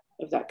of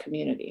that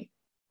community.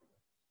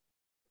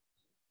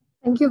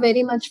 Thank you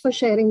very much for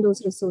sharing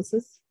those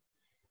resources.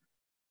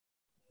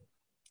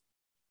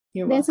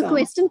 You're There's welcome. a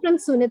question from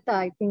Sunita.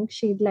 I think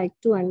she'd like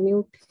to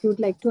unmute. You'd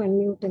like to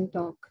unmute and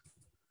talk.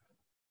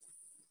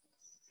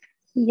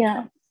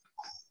 Yeah.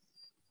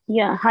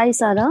 Hi,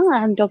 Sara.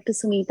 I'm Dr.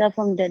 Sunita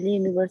from Delhi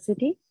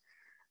University.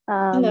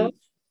 Hello.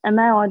 Am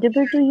I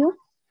audible to you?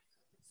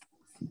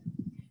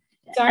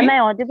 Sorry? Am I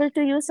audible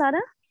to you,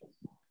 Sara?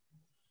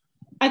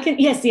 I can.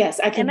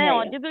 Yes, I can. Am I hear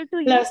audible you. to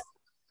you? Hello.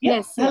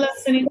 Yes. Hello,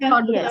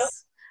 Sunita.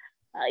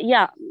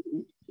 Yes.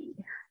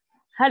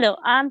 Hello,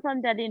 I'm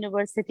from Delhi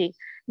University.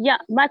 Yeah,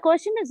 my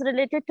question is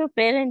related to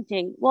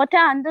parenting. What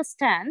I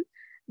understand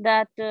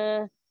that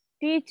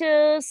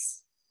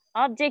teachers,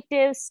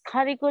 objectives,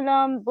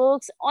 curriculum,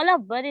 books, all are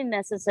very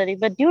necessary.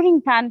 But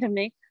during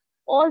pandemic,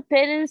 all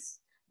parents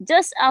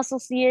just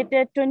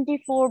associated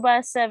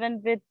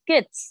 24/7 with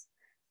kids.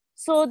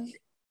 So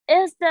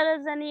is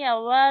there any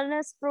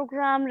awareness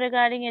program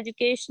regarding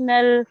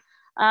educational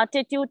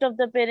attitude of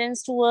the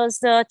parents towards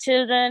the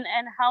children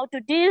and how to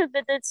deal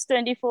with its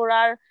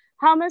 24-hour?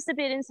 How much the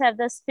parents have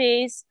the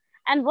space,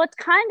 and what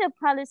kind of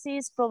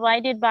policies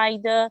provided by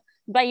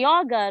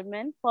your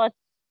government for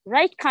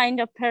right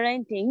kind of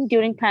parenting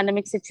during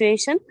pandemic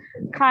situation?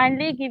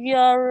 Kindly give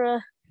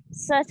your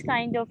such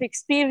kind of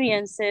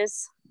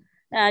experiences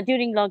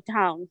during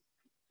lockdown.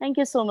 Thank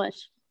you so much.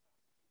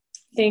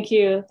 Thank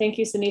you,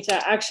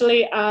 Sunita.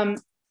 Actually,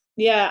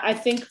 I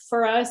think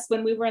for us,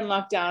 when we were in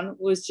lockdown,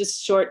 it was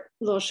just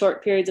little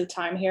short periods of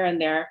time here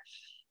and there.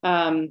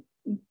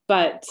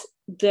 But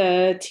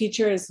the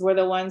teachers were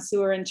the ones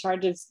who were in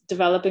charge of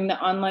developing the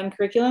online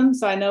curriculum.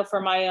 So I know for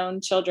my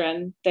own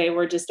children, they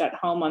were just at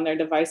home on their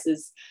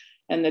devices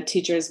and the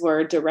teachers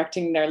were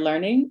directing their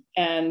learning.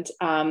 And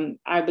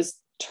I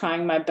was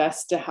trying my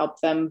best to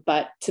help them.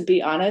 But to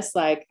be honest,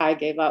 I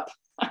gave up.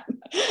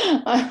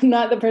 I'm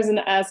not the person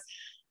to ask.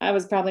 I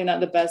was probably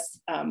not the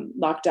best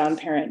lockdown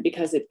parent,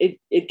 because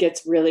it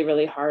gets really,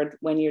 really hard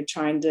when you're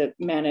trying to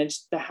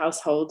manage the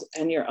household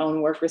and your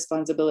own work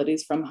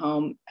responsibilities from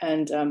home.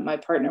 And my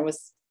partner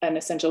was an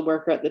essential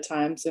worker at the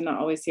time, so not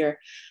always here.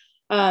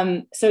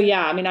 So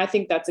yeah, I mean, I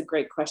think that's a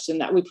great question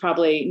that we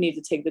probably need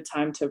to take the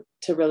time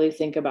to really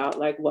think about,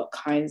 like what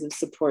kinds of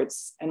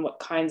supports and what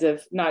kinds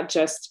of, not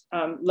just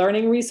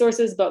learning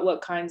resources, but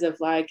what kinds of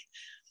like,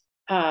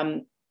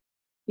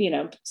 you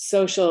know,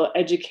 social,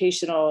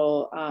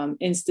 educational,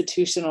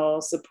 institutional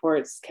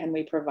supports can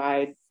we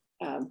provide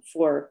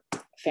for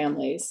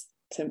families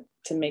to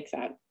make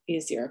that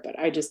easier. But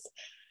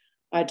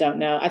I don't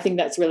know. I think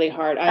that's really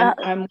hard.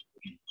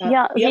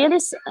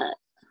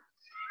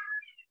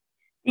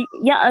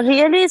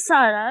 Really,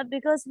 Sara,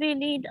 because we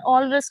need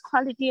always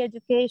quality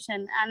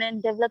education, and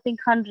in developing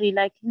country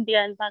like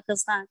India and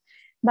Pakistan,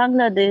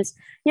 Bangladesh,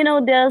 you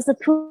know, there's the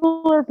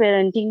poor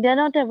parenting. They're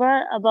not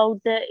aware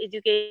about the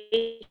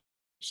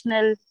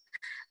educational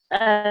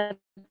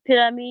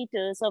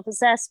parameters of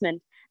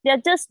assessment. They're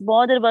just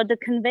bothered about the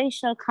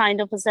conventional kind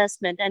of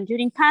assessment. And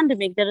during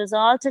pandemic, there is an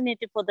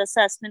alternative for the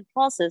assessment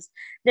process,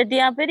 that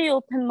they are very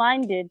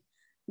open-minded,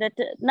 that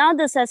now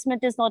the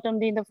assessment is not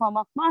only in the form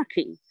of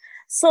marking.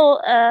 So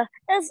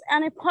there's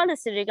any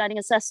policy regarding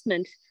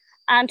assessment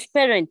and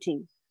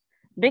parenting,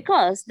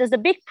 because there's a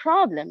big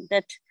problem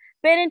that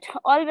parents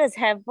always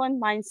have one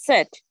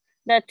mindset,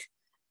 that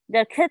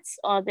their kids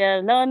or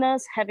their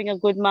learners having a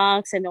good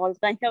marks and all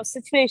kinds of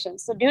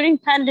situations. So during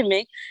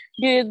pandemic,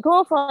 do you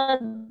go for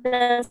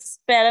this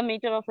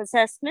parameter of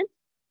assessment?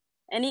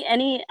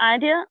 Any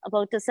idea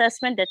about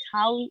assessment, that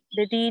how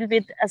they deal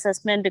with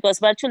assessment? Because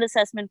virtual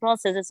assessment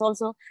process is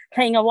also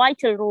playing a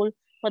vital role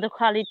for the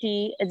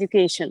quality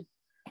education.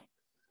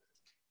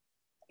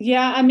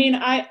 Yeah, I mean,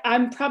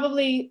 I'm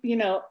probably, you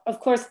know, of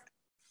course,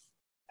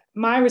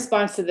 my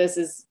response to this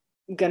is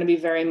going to be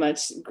very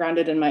much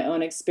grounded in my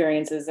own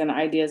experiences and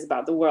ideas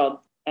about the world.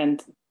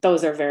 And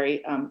those are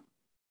very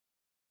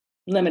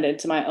limited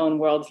to my own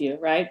worldview,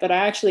 right? But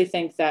I actually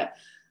think that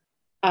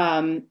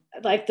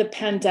like the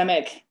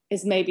pandemic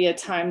is maybe a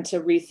time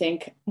to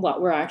rethink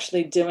what we're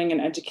actually doing in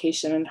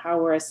education and how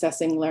we're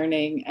assessing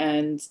learning.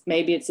 And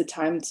maybe it's a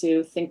time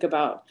to think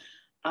about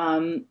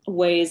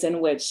ways in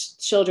which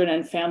children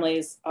and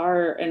families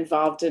are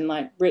involved in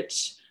like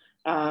rich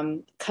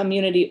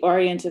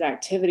community-oriented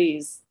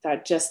activities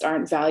that just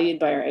aren't valued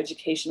by our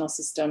educational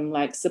system,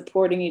 like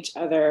supporting each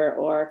other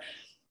or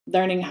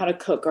learning how to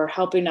cook or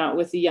helping out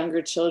with the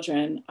younger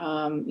children.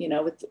 You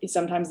know,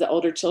 sometimes the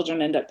older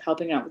children end up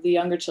helping out with the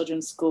younger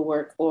children's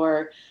schoolwork,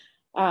 or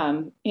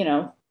you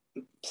know,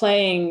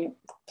 playing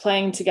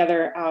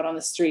together out on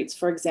the streets,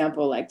 for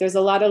example. Like there's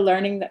a lot of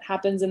learning that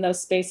happens in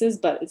those spaces,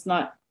 but it's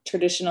not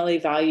traditionally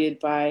valued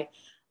by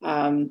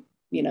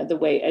you know, the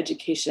way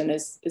education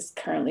is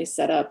currently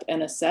set up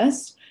and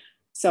assessed.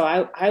 So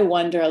I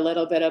wonder a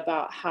little bit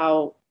about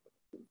how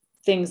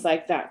things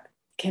like that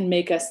can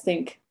make us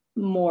think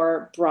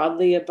more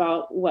broadly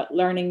about what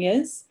learning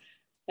is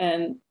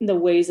and the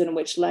ways in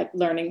which like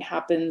learning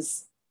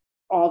happens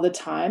all the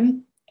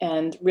time,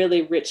 and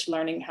really rich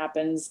learning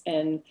happens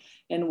in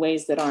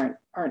ways that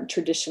aren't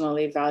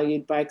traditionally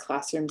valued by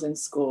classrooms and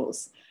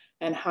schools.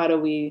 And how do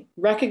we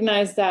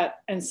recognize that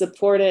and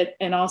support it?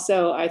 And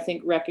also, I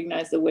think,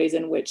 recognize the ways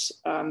in which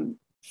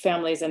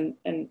families and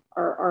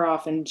are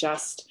often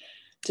just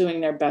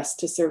doing their best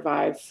to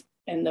survive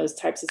in those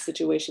types of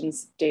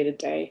situations day to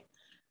day.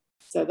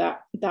 So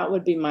that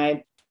would be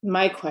my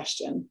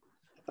question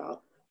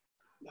about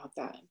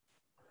that.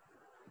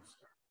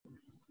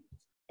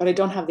 But I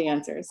don't have the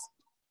answers.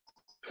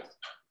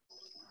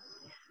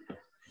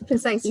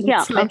 Precisely.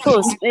 Yeah, of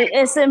course.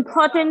 It's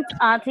important.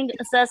 I think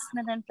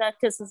assessment and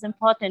practice is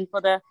important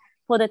for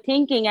the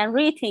thinking and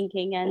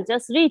rethinking and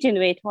just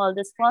regenerate all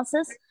this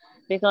process,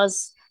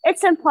 because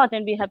it's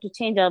important. We have to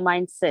change our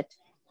mindset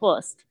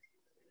first.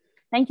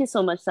 Thank you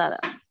so much, Sara.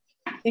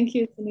 Thank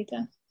you,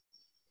 Sunita.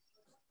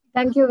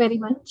 Thank you very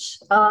much.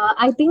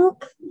 I think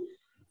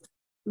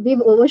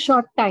we've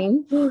overshot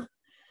time.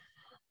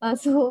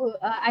 So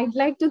I'd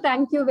like to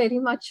thank you very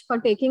much for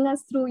taking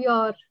us through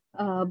your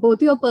both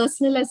your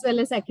personal as well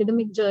as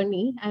academic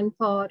journey, and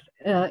for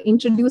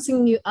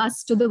introducing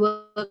us to the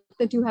work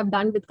that you have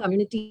done with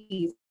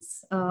communities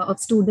of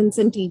students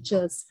and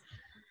teachers,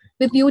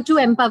 with you to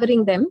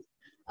empowering them,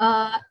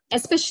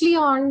 especially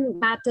on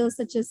matters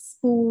such as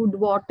food,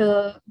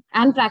 water,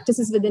 and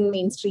practices within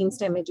mainstream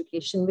STEM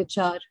education, which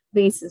are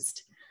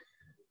racist.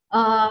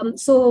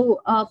 So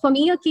for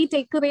me, a key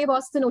takeaway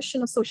was the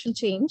notion of social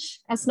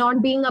change as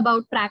not being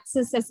about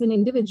praxis as an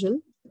individual,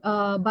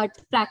 but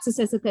praxis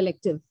as a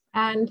collective,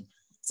 and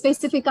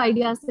specific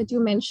ideas that you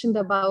mentioned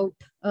about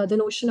the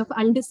notion of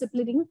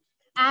undisciplining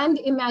and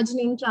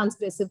imagining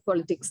transgressive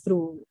politics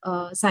through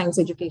science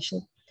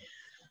education.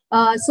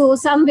 So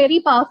some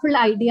very powerful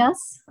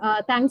ideas.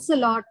 Thanks a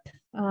lot,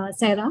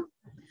 Sara.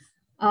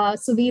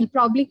 So we'll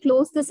probably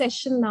close the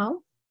session now.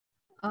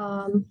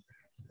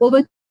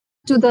 Over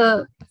to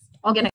the organizer.